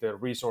limited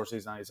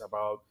resources, and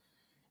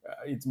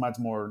it's much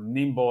more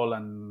nimble,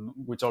 and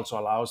which also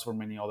allows for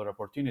many other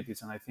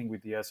opportunities. And I think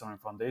with the SRM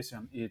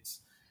Foundation,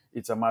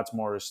 it's a much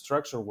more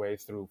structured way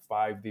through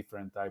 5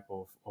 different type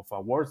of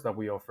awards that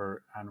we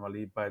offer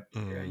annually. But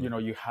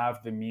Mm. you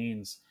have the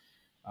means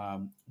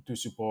to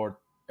support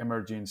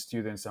emerging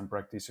students and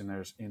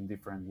practitioners in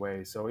different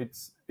ways. So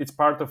it's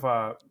part of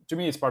a to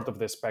me it's part of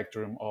the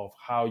spectrum of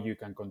how you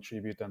can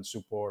contribute and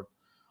support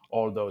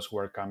all those who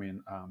are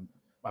coming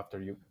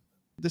after you.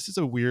 This is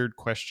a weird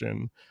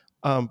question,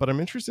 but I'm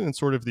interested in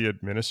sort of the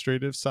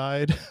administrative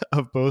side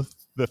of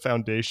both the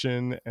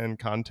foundation and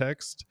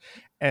context,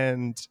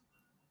 and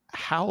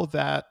how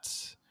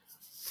that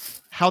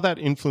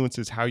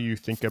influences how you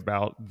think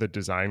about the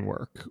design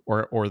work,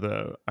 or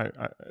the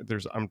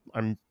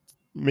I'm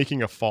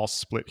making a false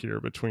split here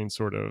between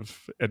sort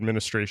of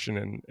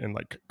administration and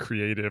like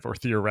creative or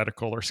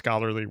theoretical or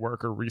scholarly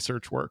work or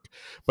research work.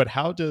 But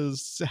how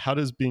does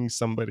being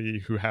somebody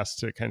who has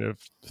to kind of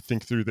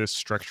think through this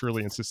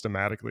structurally and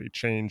systematically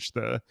change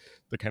the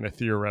kind of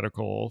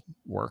theoretical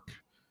work?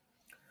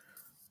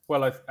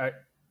 Well,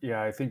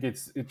 I think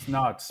it's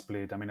not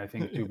split. I mean, I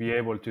think to be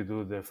able to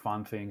do the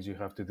fun things, you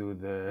have to do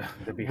the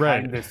Right.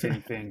 behind the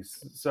scene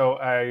things. So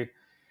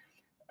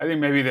I think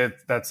maybe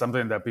that's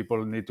something that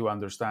people need to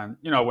understand.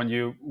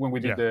 When we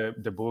did Yeah.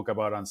 the book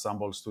about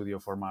Ensemble Studio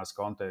for Mass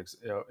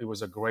Context, it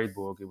was a great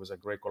book. It was a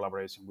great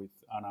collaboration with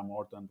Anna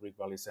Morton, Rick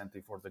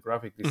Valicenti for the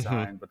graphic Hmm.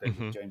 design, but then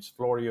with Hmm. James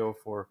Florio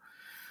for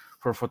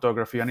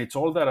photography, and it's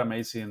all that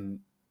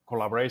amazing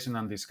collaboration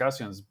and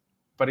discussions.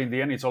 But in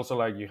the end, it's also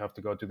like you have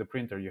to go to the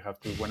printer. You have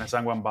to, when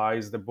someone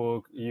buys the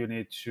book, you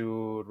need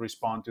to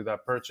respond to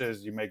that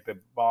purchase. You make the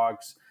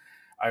box.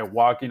 I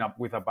walk in up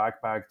with a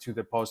backpack to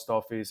the post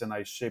office and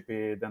I ship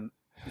it. And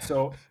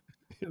so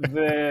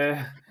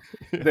the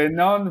the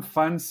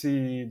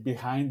non-fancy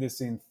behind the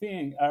scene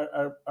thing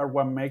are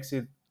what makes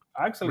it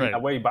actually in Right. a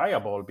way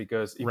viable,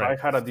 because if I Right.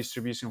 had a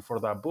distribution for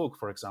that book,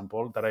 for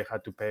example, that I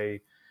had to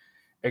pay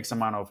X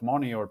amount of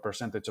money or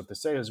percentage of the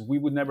sales, we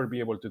would never be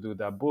able to do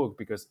that book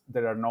because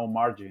there are no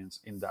margins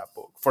in that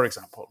book, for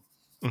example.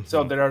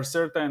 So Hmm. there are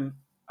certain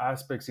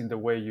aspects in the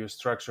way you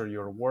structure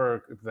your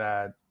work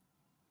that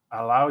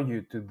allow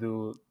you to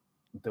do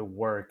the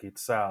work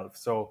itself.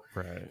 So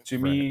Right. to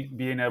Right. me,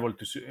 being able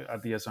to,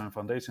 at the SOM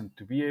Foundation,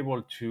 to be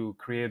able to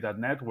create that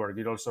network,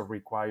 it also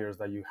requires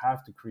that you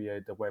have to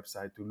create the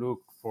website to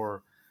look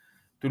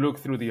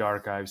through the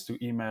archives, to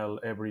email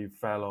every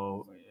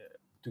fellow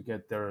to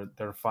get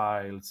their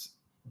files.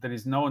 There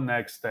is no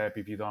next step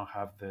if you don't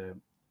have the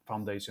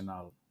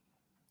foundational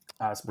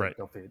Right. aspect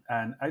of it.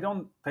 And I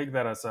don't take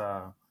that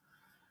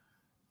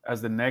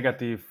as the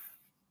negative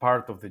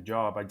part of the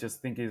job. I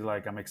just think it's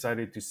like I'm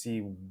excited to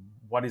see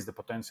what is the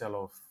potential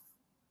of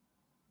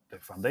the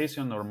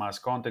foundation or Mass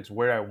Context,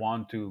 where I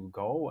want to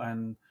go,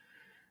 and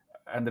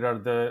there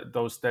are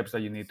those steps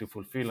that you need to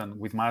fulfill. And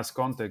with Mass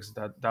Context,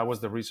 that was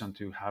the reason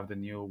to have the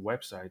new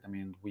website. I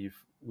mean,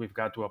 we've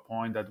got to a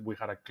point that we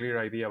had a clear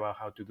idea about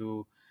how to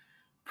do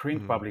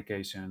print Mm.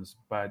 publications,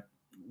 but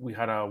we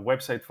had a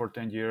website for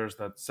 10 years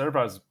that served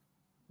us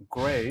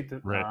great.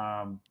 Right.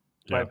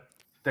 Yeah. But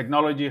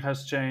technology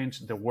has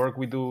changed, the work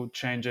we do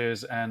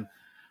changes, and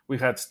we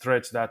had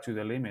stretched that to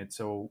the limit.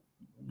 So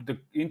the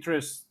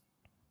interest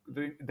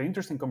the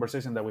interesting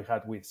conversation that we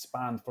had with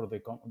Span for the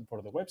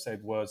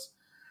website was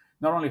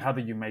not only how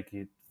do you make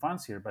it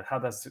fancier, but how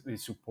does it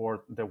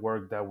support the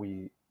work that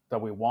we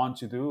want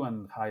to do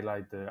and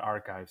highlight the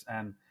archives.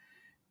 And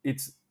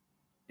it's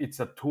it's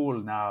a tool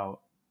now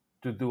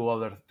to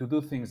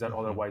do things that Hmm.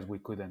 otherwise we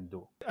couldn't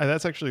do.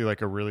 That's actually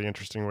like a really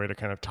interesting way to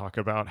kind of talk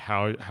about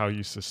how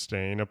you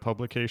sustain a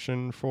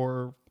publication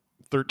for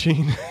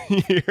 13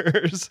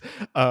 years.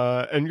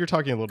 And you're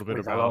talking a little bit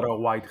With a lot about of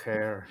white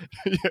hair.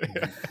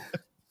 yeah,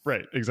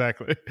 right,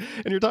 exactly.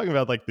 And you're talking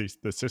about like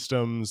the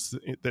systems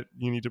that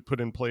you need to put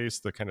in place,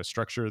 the kind of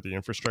structure, the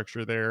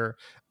infrastructure there,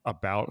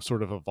 about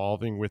sort of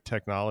evolving with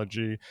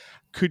technology.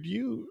 Could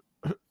you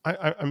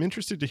I'm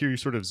interested to hear you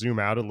sort of zoom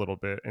out a little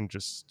bit, and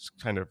just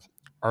kind of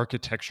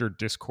architecture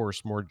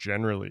discourse more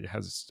generally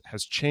has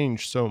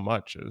changed so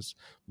much as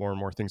more and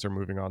more things are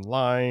moving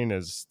online,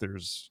 as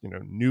there's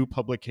new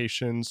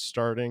publications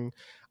starting.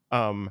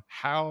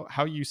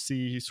 How you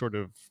see sort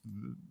of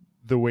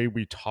the way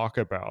we talk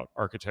about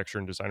architecture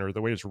and design, or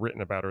the way it's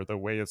written about, or the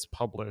way it's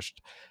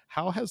published,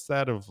 how has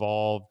that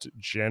evolved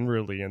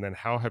generally, and then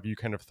how have you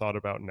kind of thought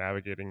about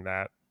navigating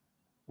that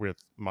with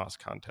Moss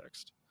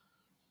context?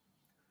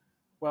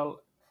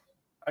 Well,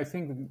 I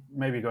think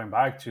maybe going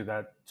back to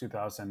that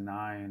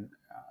 2009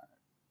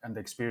 and the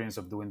experience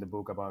of doing the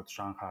book about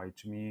Shanghai,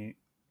 to me,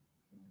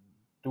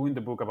 doing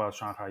the book about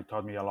Shanghai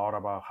taught me a lot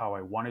about how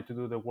I wanted to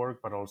do the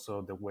work, but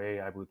also the way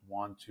I would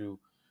want to,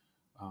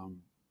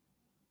 um,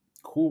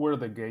 who were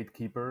the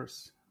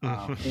gatekeepers,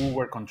 who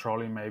were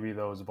controlling maybe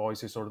those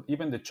voices, or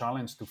even the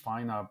challenge to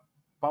find a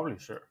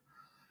publisher.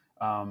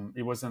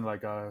 It wasn't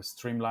like a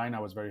streamline. I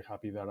was very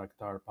happy that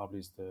Akhtar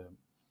published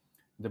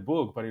the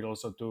book, but it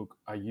also took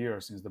a year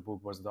since the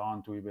book was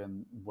done to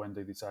even when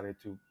they decided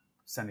to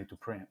send it to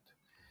print.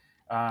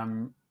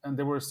 And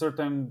there were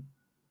certain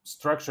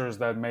structures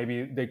that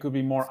maybe they could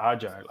be more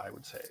agile, I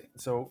would say.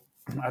 So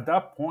at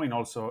that point,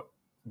 also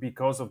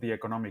because of the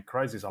economic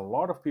crisis, a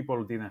lot of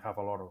people didn't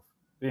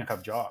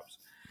have jobs.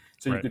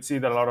 So you Right. could see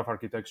that a lot of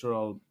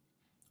architectural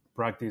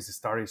practice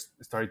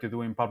started to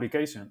doing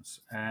publications,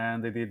 and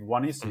they did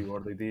one issue or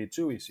they did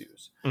two issues,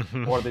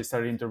 Mhm. or they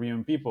started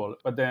interviewing people.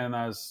 But then,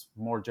 as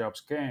more jobs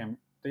came,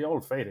 they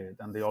all faded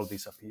and they all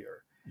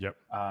disappeared. Yep.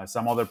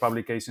 Some other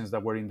publications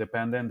that were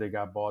independent, they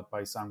got bought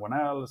by someone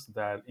else.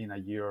 That in a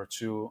year or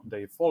two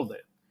they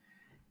folded.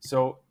 So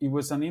it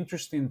was an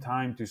interesting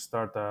time to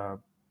start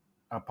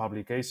a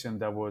publication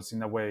that was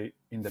in a way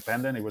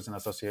independent. It wasn't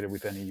associated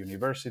with any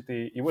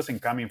university. It wasn't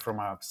coming from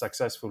a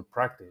successful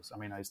practice. I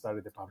mean, I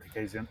started the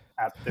publication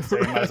at the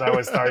same as I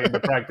was starting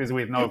the practice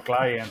with no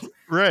clients.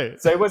 Right.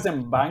 So I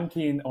wasn't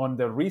banking on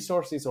the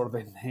resources or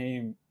the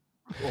name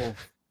of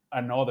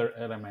another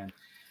element.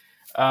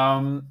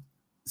 Um,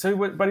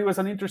 but it was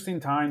an interesting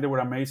time. There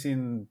were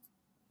amazing,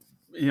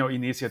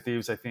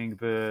 initiatives. I think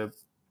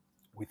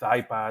with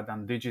iPad and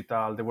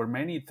digital, there were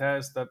many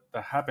tests that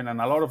happened,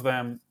 and a lot of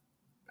them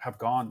have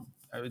gone.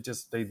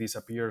 They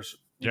disappear,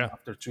 Yeah.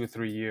 after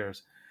 2-3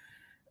 years.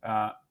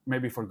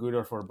 Maybe for good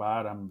or for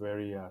bad. I'm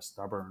very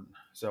stubborn,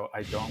 so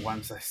I don't.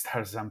 Once I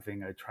start something,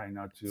 I try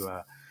not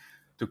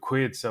to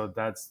quit. So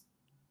that's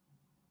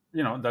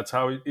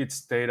how it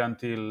stayed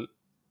until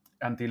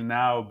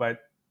now. But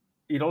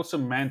it also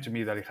meant to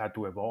me that it had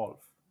to evolve.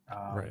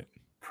 Right.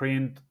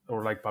 Print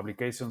or like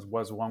publications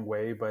was one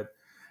way, but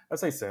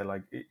as I said,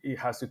 like it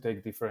has to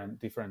take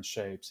different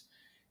shapes.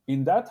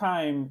 In that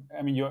time,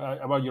 I mean,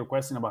 about your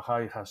question about how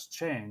it has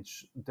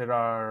changed, there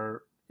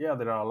are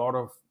a lot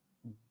of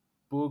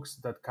books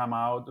that come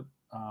out.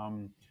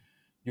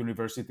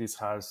 Universities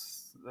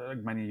has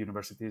many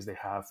universities, they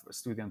have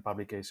student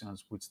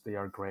publications, which they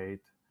are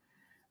great.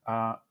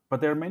 But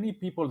there are many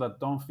people that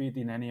don't fit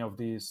in any of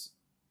these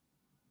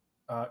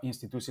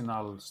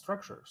institutional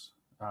structures.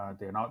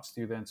 They're not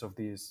students of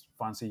these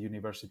fancy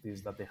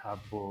universities that they have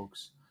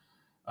books.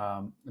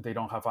 They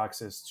don't have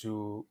access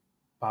to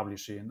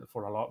publishing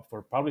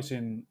for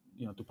publishing.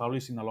 To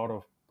publish in a lot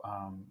of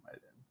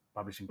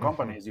publishing Mhm.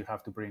 companies, you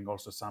have to bring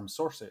also some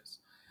sources.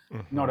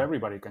 Not Mhm.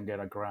 everybody can get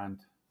a grant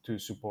to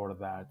support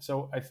that.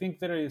 So I think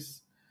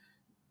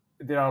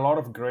there are a lot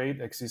of great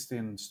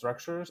existing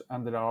structures,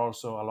 and there are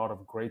also a lot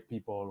of great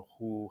people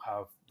who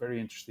have very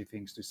interesting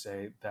things to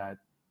say that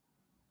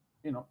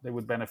they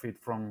would benefit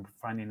from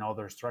finding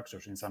other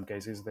structures. In some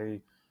cases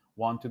they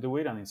want to do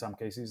it, and in some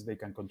cases they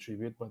can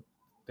contribute, but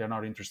they're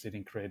not interested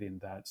in creating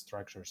that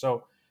structure. So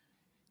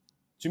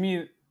to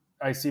me,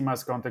 I see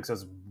mass context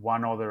as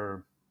one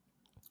other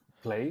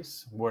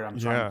place where I'm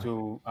trying Yeah.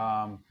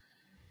 to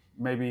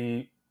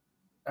maybe,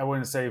 I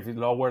wouldn't say if it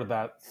lower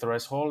that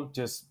threshold,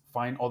 just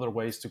find other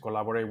ways to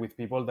collaborate with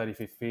people that if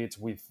it fits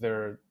with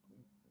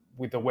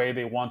the way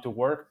they want to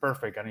work,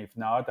 perfect. And if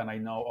not, and I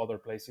know other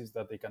places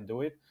that they can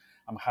do it,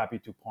 I'm happy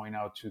to point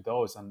out to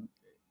those. And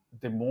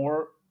the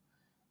more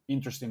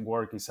interesting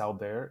work is out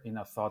there in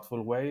a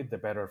thoughtful way, the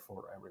better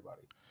for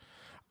everybody.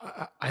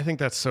 I think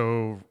that's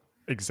so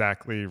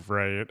exactly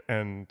right.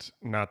 And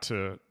not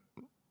to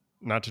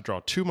draw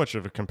too much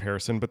of a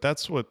comparison, but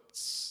that's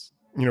what's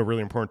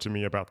really important to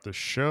me about the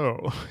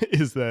show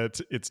is that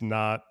it's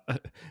not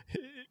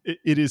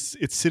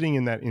it's sitting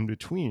in that in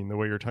between, the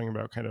way you're talking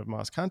about kind of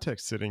Moss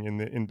context sitting in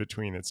the in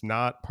between. It's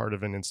not part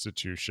of an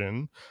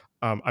institution.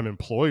 I'm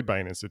employed by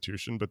an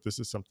institution, but this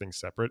is something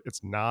separate.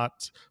 It's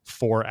not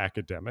for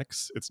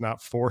academics, it's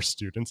not for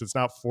students, it's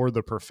not for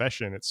the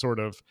profession. It's sort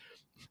of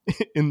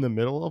in the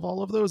middle of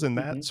all of those, and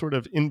that Mhm. sort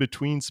of in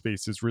between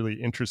space is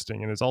really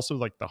interesting and is also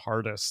like the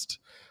hardest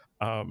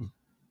um,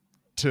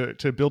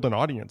 to build an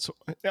audience.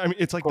 I mean,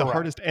 it's like the Correct.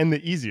 hardest and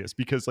the easiest,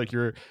 because like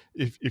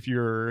if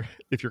you're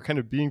kind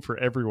of being for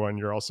everyone,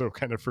 you're also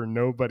kind of for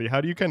nobody.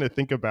 How do you kind of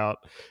think about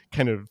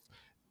kind of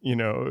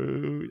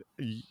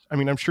I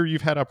mean, I'm sure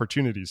you've had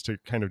opportunities to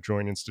kind of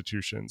join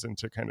institutions and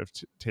to kind of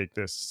take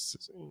this,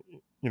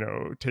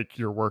 take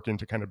your work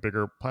into kind of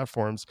bigger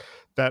platforms.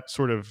 That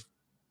sort of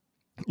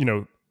you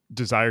know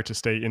desire to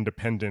stay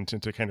independent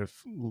and to kind of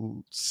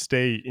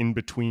stay in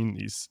between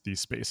these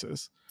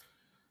spaces.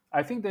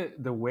 I think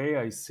that the way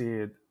I see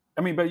it,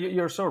 I mean, but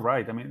you're so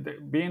right. I mean,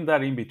 being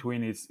that in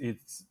between,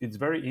 it's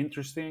very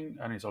interesting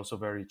and it's also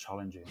very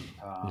challenging.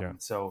 Yeah.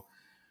 So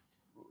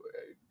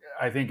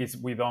I think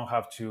we don't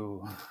have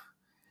to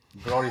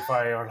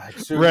glorify or like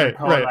sugarcoat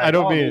Right. I like,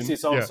 don't oh, this mean,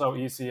 is yeah. also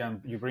easy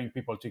and you bring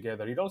people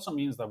together. It also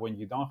means that when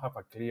you don't have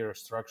a clear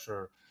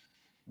structure,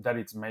 that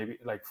it's maybe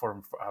like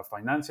for a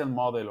financial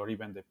model or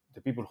even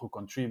the people who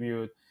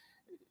contribute,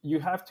 you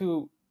have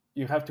to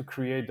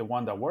create the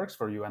one that works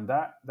for you, and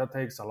that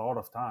takes a lot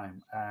of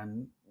time.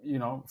 And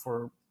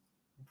for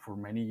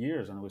many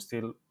years, and we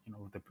still,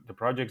 the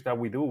projects that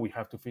we do, we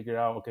have to figure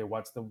out, okay,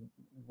 what's the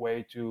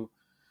way to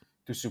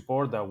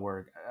support that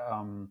work.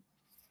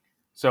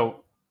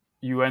 So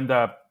you end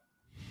up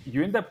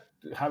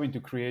having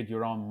to create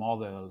your own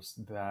models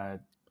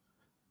that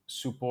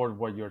support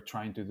what you're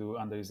trying to do,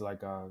 and there is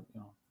like a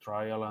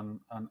trial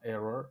and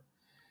error.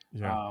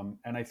 Yeah.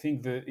 And I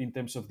think that in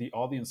terms of the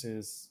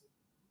audiences,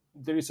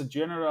 there is a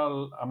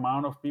general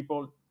amount of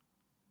people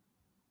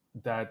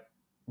that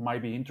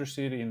might be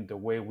interested in the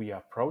way we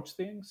approach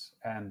things,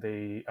 and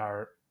they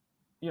are,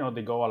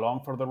 they go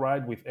along for the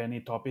ride with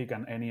any topic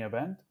and any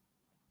event.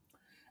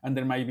 and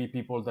there might be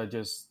people that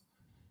just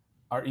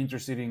are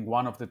interested in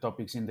one of the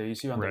topics in the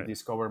issue and they Right.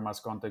 discover mass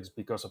context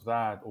because of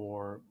that.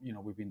 Or,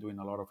 we've been doing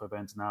a lot of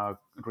events now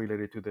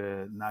related to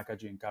the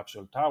Nakajin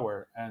capsule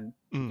tower, and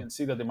you Mm. can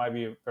see that there might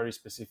be a very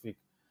specific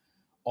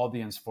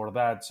audience for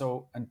that.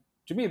 So, and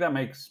to me,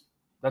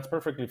 that's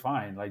perfectly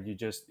fine. Like, you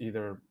just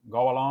either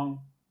go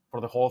along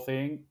for the whole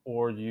thing,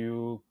 or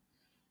you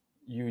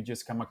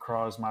just come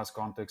across mass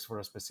context for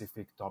a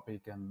specific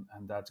topic, and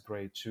that's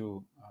great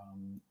too.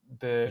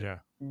 The Yeah.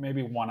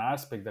 Maybe one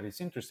aspect that is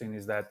interesting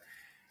is that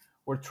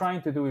we're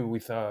trying to do it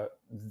with a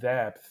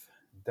depth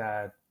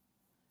that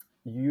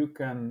you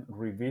can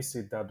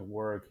revisit that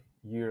work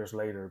years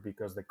later,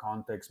 because the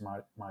context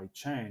might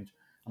change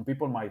and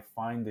people might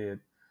find it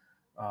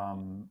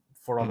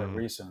for other Mm.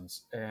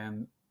 reasons.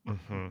 And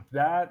Hmm.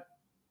 that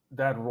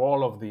that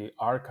role of the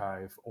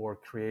archive, or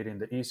creating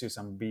the issues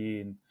and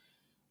being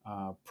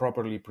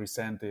properly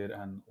presented,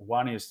 and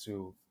one is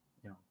to,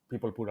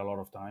 people put a lot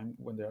of time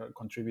when they are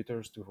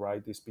contributors to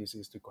write these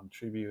pieces, to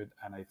contribute,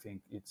 and I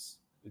think it's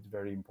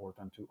very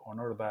important to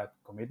honor that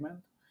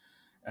commitment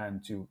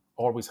and to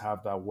always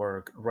have that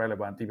work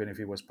relevant, even if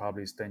it was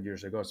published 10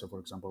 years ago. So, for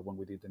example, when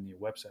we did the new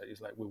website,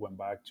 it's like we went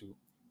back to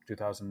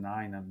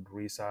 2009 and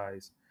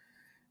resized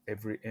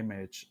every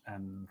image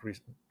and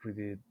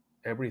redid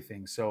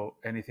everything. So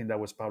anything that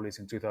was published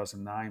in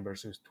 2009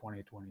 versus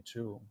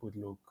 2022 would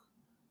look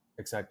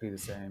exactly the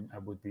same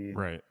and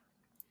Right.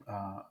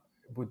 uh,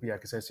 would be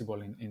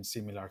accessible in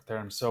similar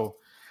terms. So,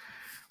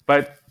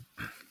 but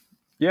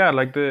yeah,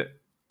 like the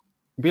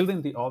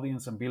building the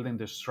audience and building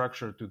the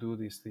structure to do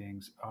these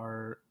things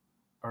are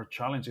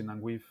challenging,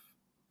 and we've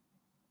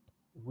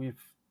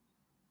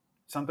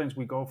sometimes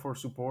we go for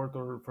support,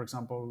 or for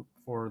example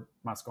for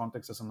mass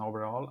context as an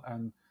overall,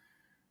 and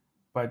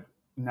but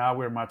now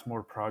we're much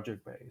more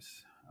project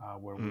based,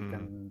 where we Mm.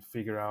 can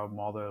figure out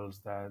models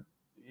that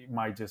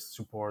might just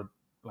support,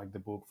 like the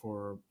book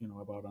for,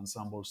 about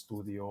Ensemble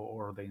Studio,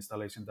 or the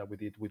installation that we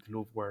did with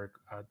Loopwork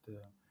at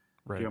the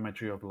Right.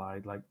 Geometry of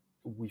Light. Like,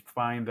 we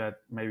find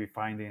that maybe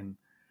finding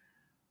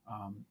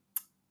um,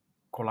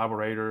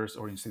 collaborators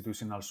or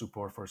institutional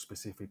support for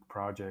specific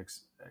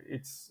projects,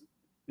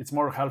 it's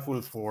more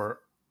helpful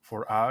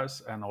for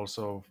us, and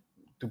also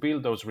to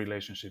build those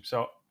relationships.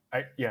 So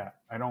I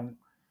don't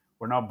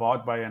we're not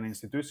bought by an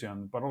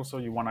institution, but also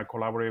you want to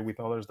collaborate with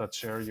others that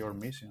share your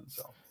mission.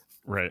 So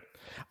Right.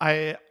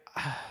 I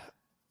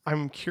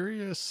I'm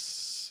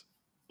curious,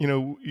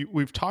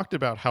 we've talked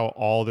about how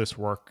all this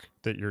work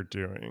that you're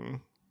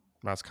doing,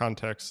 Mass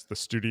Context, the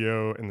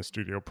studio and the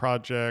studio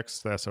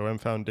projects, the SOM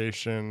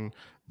Foundation,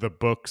 the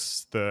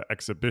books, the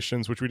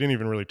exhibitions, which we didn't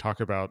even really talk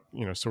about,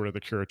 sort of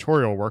the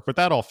curatorial work, but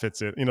that all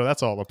fits it.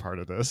 That's all a part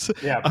of this.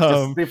 yeah, just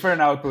Um,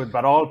 different output,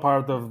 but all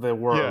part of the yeah.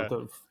 world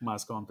of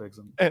mass context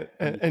and,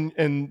 and and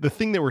and the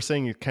thing that we're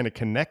saying, it kind of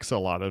connects a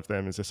lot of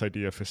them, is this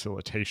idea of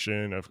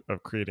facilitation, of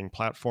creating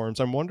platforms.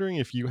 I'm wondering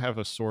if you have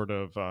a sort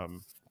of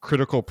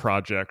critical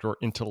project or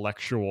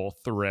intellectual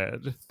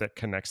thread that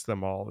connects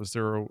them all. Is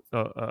there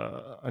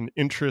an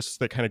interest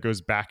that kind of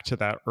goes back to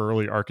that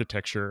early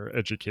architecture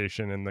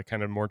education and the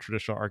kind of more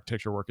traditional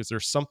architecture work? Is there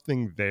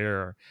something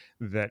there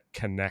that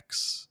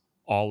connects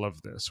all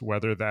of this,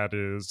 whether that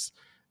is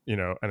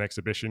an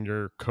exhibition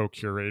you're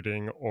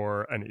co-curating,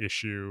 or an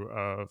issue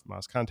of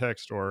Mass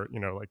Context, or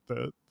like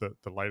the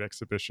light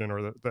exhibition,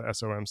 or the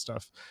SOM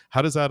stuff?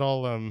 How does that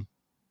all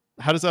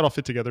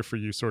fit together for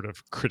you, sort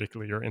of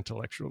critically or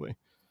intellectually?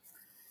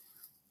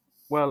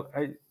 well,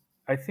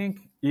 I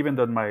think even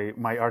that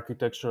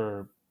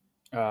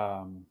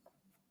um,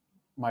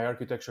 my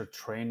architecture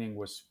training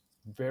was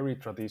very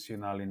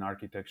traditional in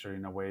architecture,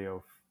 in a way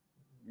of,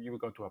 you would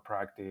go to a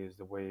practice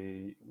the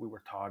way we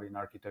were taught in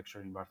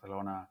architecture in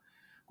Barcelona,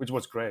 which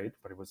was great,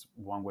 but it was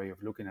one way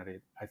of looking at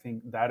it. I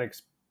think that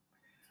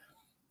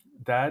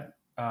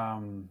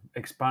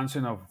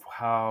expansion of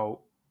how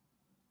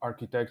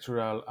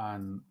architectural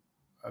and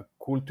a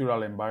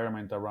cultural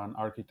environment around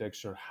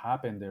architecture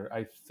happened there,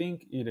 I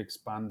think it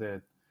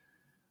expanded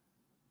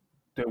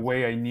the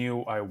way I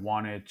knew I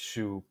wanted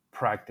to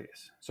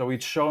practice. So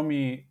it showed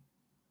me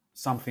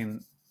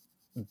something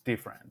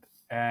different.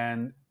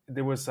 And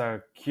there was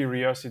a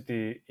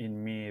curiosity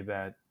in me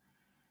that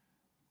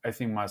I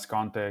think mass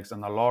context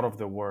and a lot of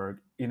the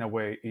work, in a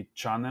way, it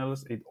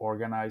channels, it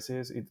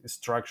organizes, it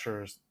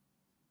structures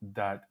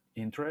that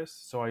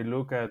interest. So I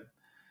look at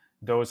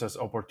those as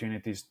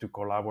opportunities to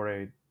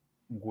collaborate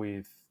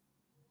with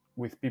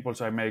people.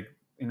 So I make,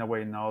 in a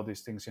way, no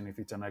distinction if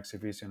it's an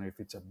exhibition, if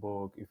it's a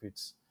book, if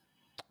it's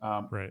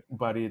Right.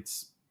 but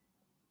it's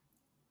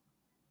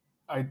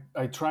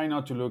I try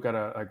not to look at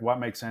like what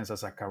makes sense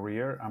as a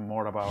career, and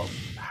more about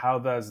how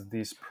does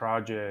this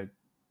project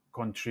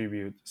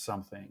contribute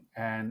something.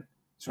 And Ah.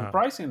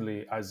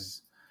 surprisingly,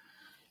 as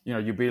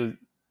you build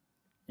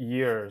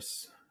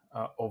years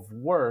of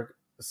work,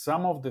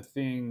 some of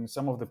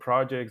the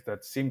projects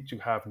that seem to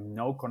have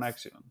no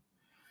connection,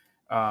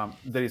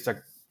 there is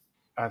a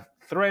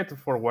thread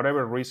for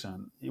whatever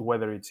reason,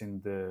 whether it's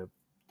in the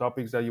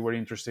topics that you were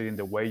interested in,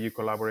 the way you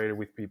collaborated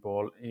with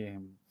people,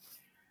 in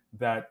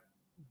that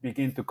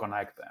begin to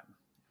connect them.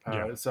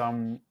 Yeah. So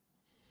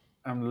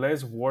I'm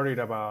less worried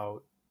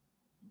about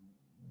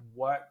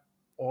what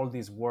all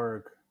this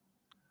work,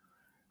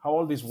 how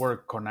all this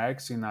work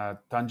connects in a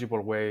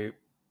tangible way,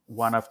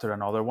 one after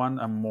another one.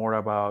 I'm more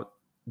about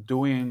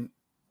doing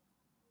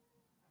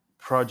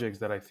projects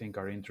that I think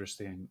are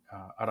interesting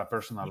at a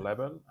personal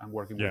level, and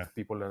working Yeah. with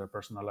people at a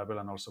personal level,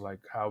 and also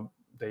like how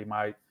they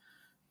might,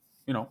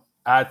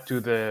 add to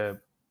the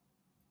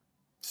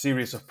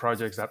series of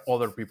projects that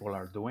other people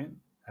are doing.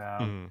 Um,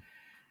 Mm.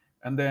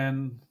 and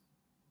then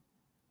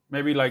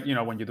maybe like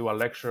when you do a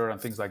lecture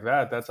and things like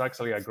that, that's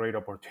actually a great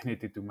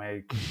opportunity to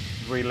make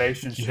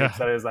relationships Yeah.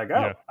 that is like,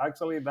 Yeah. oh,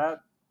 actually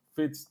that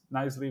fits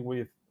nicely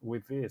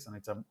with this, and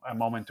it's a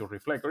moment to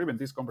reflect, or even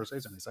this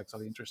conversation is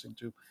actually interesting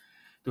to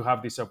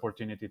have this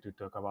opportunity to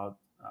talk about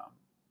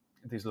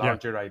these Yeah.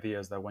 larger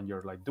ideas that when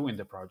you're like doing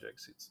the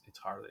projects, it's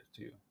harder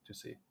to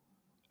see.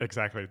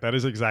 Exactly. That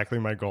is exactly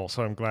my goal.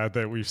 So I'm glad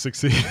that we've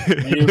succeeded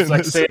You've in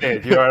this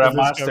succeeded. You are a in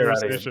this master at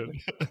it. conversation.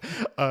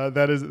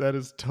 That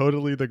is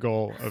totally the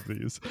goal of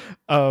these.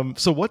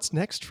 So what's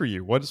next for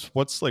you?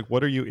 What's like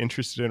what are you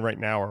interested in right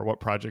now, or what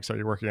projects are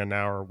you working on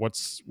now, or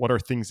what are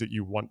things that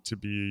you want to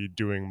be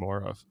doing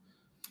more of?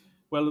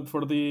 Well,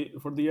 for the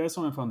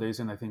SOM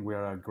Foundation, I think we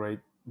are at a great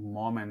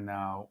moment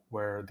now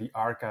where the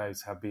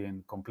archives have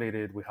been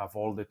completed. We have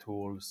all the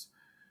tools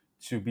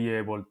to be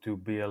able to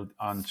build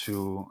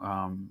onto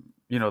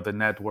the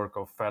network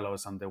of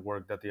fellows and the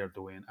work that they are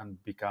doing,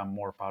 and become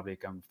more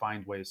public and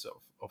find ways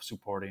of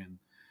supporting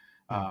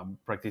Mm.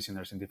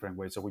 practitioners in different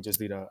ways. So we just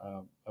did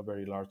a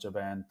very large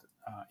event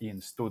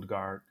in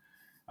Stuttgart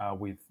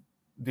with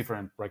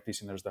different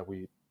practitioners that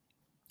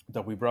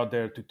we brought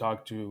there to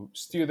talk to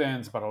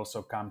students, but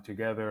also come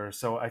together.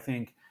 So I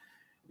think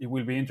it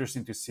will be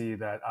interesting to see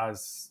that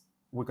as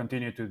we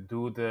continue to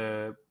do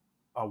the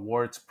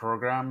awards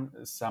program,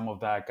 some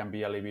of that can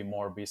be a little bit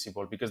more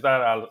visible, because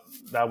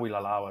that will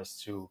allow us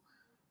to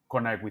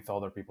connect with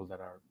other people that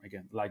are,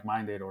 again,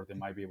 like-minded, or they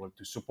might be able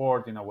to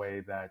support in a way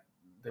that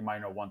they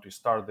might not want to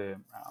start the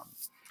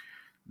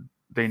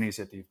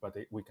initiative, but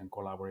we can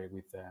collaborate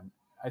with them.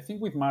 I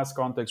think with Mass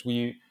Context,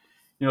 the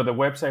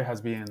website has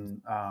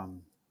been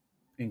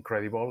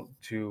incredible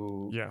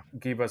to Yeah.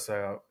 give us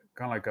a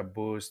kind of like a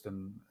boost,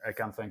 and I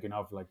can't thank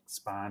enough like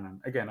Span.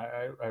 And again,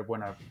 I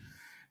want to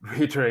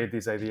reiterate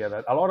this idea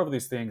that a lot of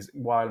these things,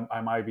 while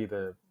I might be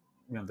the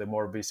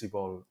more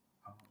visible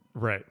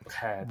Right.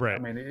 head, I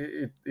Right. mean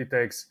it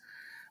takes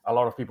a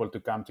lot of people to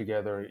come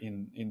together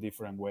in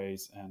different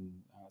ways,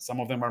 and some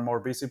of them are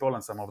more visible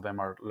and some of them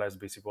are less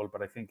visible,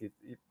 but I think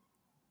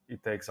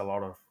it takes a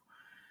lot of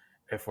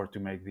effort to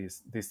make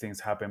these things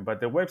happen. But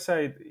the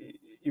website,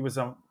 it was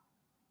a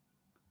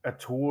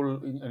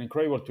tool, an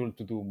incredible tool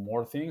to do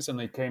more things,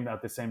 and it came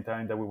at the same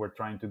time that we were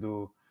trying to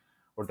do,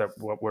 or that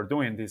what we're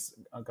doing, this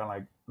kind of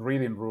like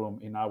reading room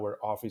in our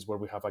office, where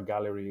we have a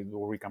gallery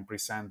where we can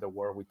present the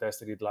work. We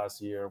tested it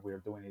last year. We are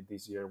doing it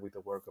this year with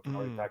the work of Mm.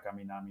 Noritaka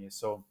Minami.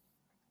 So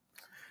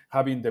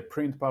having the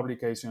print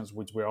publications,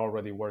 which we're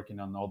already working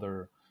on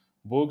other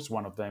books.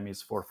 One of them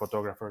is for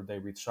photographer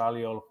David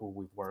Shaliol, who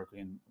we've worked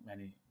in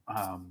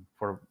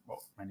for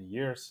many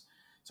years.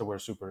 So we're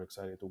super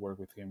excited to work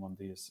with him on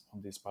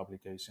this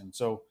publication.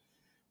 So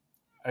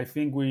I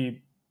think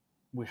we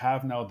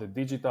have now the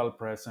digital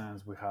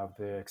presence. We have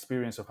the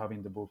experience of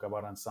having the book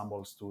about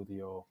Ensemble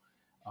Studio.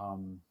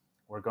 Um,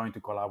 we're going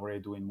to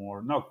collaborate doing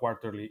more, not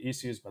quarterly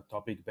issues, but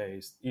topic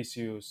based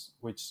issues,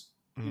 which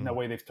in a Mm.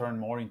 way they've turned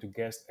more into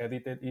guest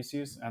edited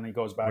issues. And it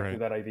goes back to Right.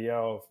 that idea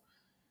of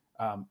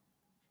um,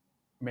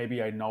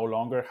 maybe I no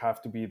longer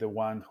have to be the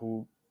one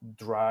who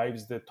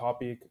drives the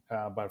topic,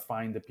 but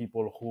find the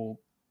people who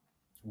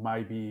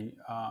might be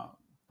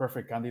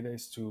perfect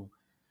candidates to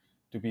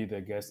be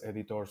the guest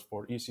editors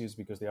for issues,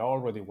 because they are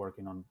already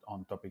working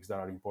on topics that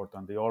are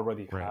important. They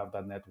already Right. have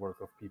that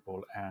network of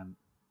people, and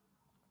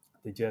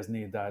they just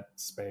need that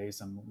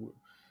space and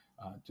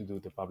to do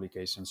the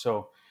publication.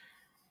 So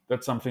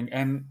that's something.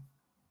 And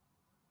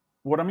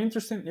what I'm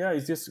interested in, yeah,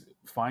 is just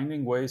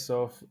finding ways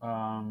of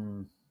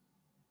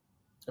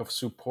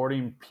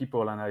supporting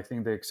people. And I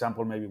think the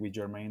example maybe with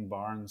Jermaine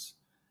Barnes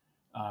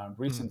Mm.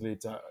 recently,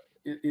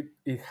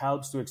 it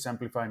helps to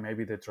exemplify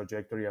maybe the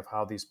trajectory of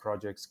how these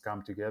projects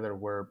come together,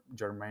 where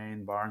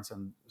Jermaine Barnes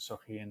and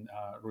Sohin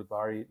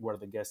Rudbari were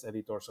the guest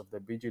editors of the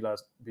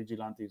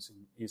Vigilantes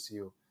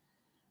issue.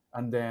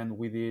 And then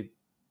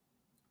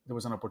there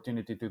was an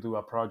opportunity to do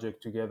a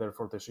project together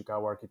for the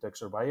Chicago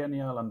Architecture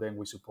Biennial, and then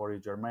we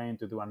supported Jermaine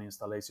to do an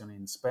installation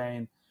in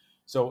Spain.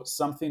 So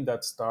something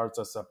that starts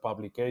as a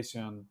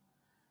publication,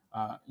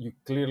 you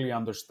clearly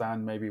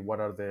understand maybe what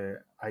are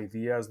the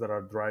ideas that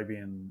are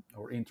driving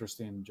or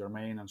interesting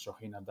Jermaine and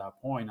Shohin at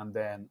that point, and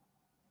then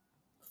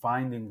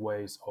finding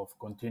ways of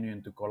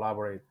continuing to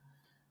collaborate.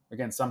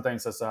 Again,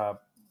 sometimes as a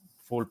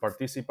full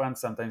participant,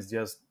 sometimes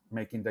just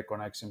making the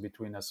connection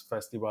between a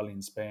festival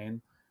in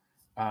Spain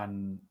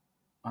and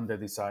the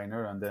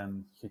designer, and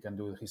then he can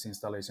do his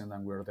installation,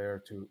 and we're there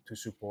to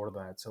support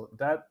that. So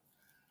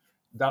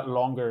that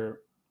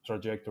longer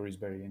trajectory is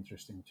very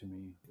interesting to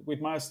me.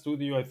 With my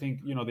studio, I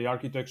think, the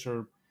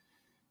architecture,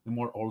 the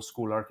more old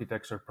school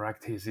architecture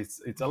practice,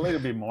 it's a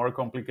little bit more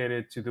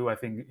complicated to do. I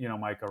think,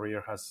 my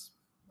career has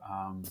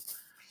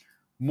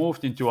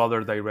moved into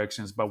other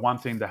directions, but one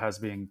thing that has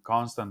been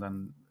constant,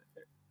 and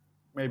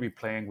maybe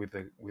playing with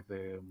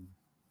the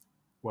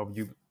what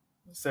you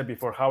said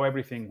before, how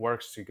everything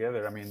works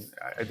together. I mean,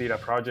 I did a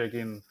project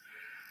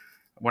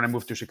when I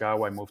moved to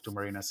Chicago. I moved to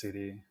Marina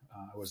City.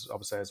 I was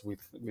obsessed with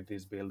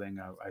this building.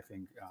 I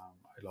think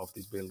I love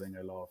this building.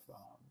 I love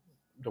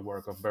the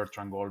work of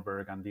Bertrand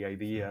Goldberg and the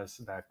ideas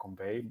that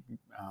convey.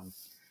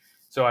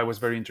 So I was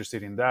very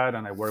interested in that,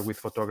 and I worked with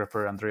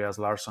photographer Andreas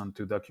Larsson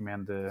to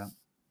document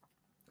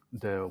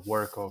the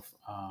work of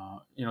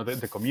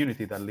the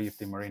community that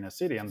lived in Marina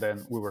City. And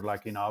then we were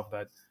lucky enough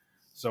that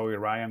Zoe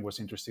Ryan was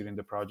interested in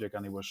the project,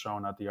 and it was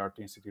shown at the Art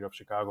Institute of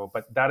Chicago.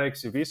 But that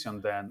exhibition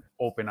then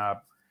opened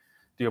up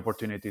the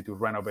opportunity to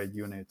renovate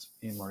units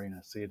in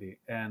Marina City.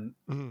 And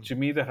to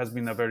me, that has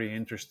been a very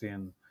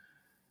interesting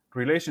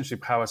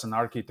relationship. How, as an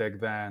architect,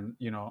 then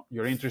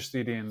you're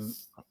interested in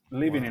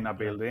living in a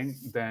building,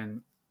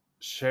 then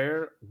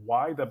share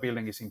why the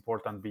building is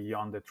important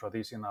beyond the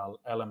traditional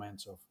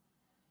elements of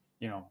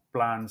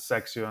plan,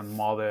 section,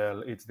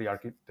 model. It's the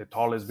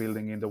tallest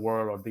building in the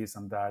world, or this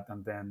and that,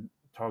 and then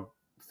talk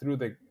through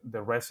the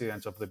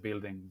residents of the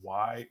building,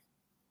 why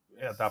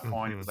at that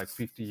point, it was like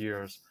 50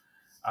 years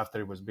after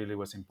it was built, it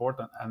was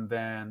important. And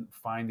then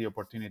find the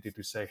opportunity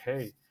to say,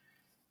 hey,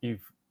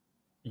 if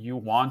you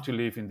want to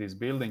live in this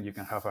building, you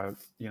can have a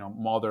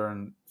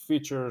modern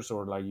features,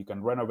 or like you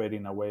can renovate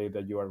in a way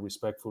that you are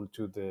respectful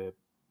to the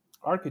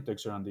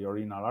architecture and the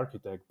original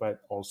architect,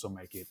 but also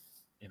make it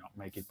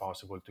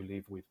possible to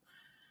live with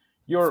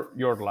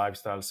your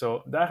lifestyle.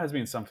 So that has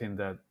been something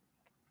that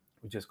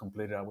we just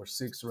completed our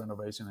 6th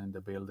renovation in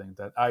the building,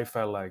 that I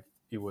felt like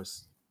it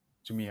was,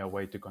 to me, a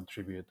way to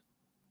contribute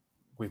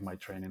with my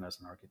training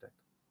as an architect.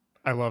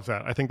 I love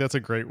that. I think that's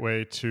a great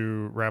way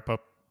to wrap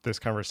up this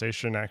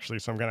conversation, actually.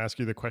 So I'm going to ask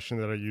you the question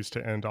that I use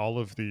to end all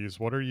of these.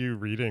 What are you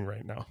reading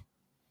right now?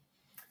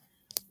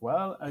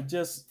 Well, I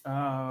just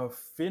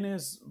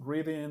finished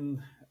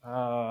reading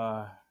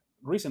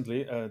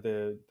recently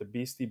the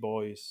Beastie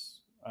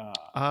Boys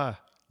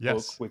yes.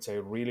 book, which I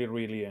really,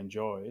 really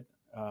enjoyed.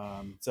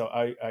 So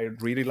I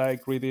really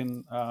like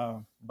reading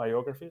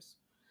biographies.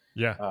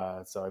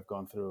 Yeah. So I've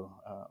gone through,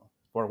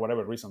 for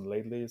whatever reason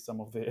lately,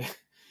 some of the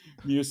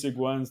music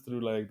ones,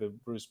 through like the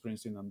Bruce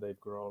Springsteen and Dave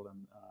Grohl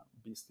and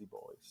Beastie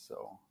Boys.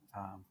 So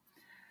and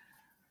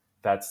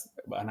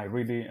I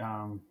really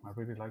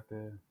like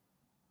the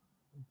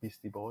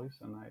Beastie Boys,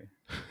 and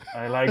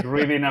I like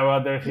reading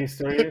about their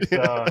history.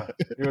 So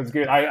it was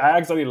good. I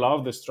actually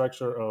love the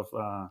structure of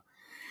kind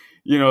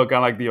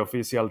of like the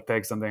official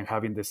text, and then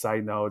having the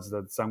side notes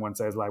that someone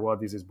says like, well,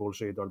 this is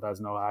bullshit, or that's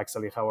not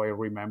actually how I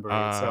remember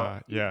it. So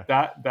yeah,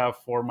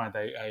 that format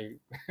I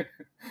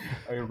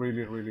I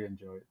really, really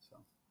enjoy it. So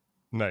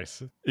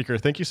nice. Iker,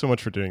 thank you so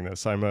much for doing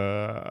this. I'm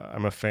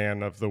a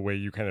fan of the way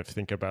you kind of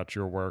think about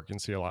your work and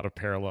see a lot of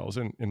parallels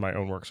in my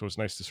own work. So it's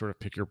nice to sort of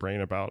pick your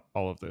brain about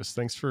all of this.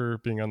 Thanks for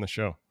being on the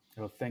show.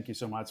 Well, thank you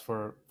so much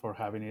for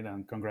having it,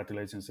 and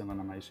congratulations on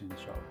an amazing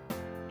show.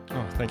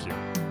 Oh, thank you.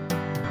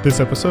 This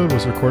episode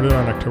was recorded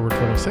on October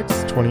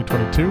 26,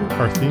 2022.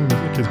 Our theme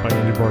music is by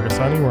Andy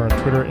Borgasani. We're on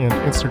Twitter and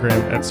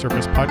Instagram at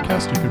Surface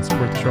Podcast. You can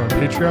support the show on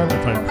Patreon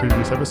and find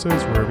previous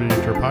episodes wherever you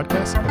get your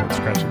podcasts and at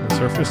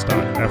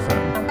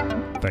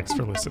scratchingthesurface.fm. Thanks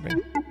for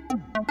listening.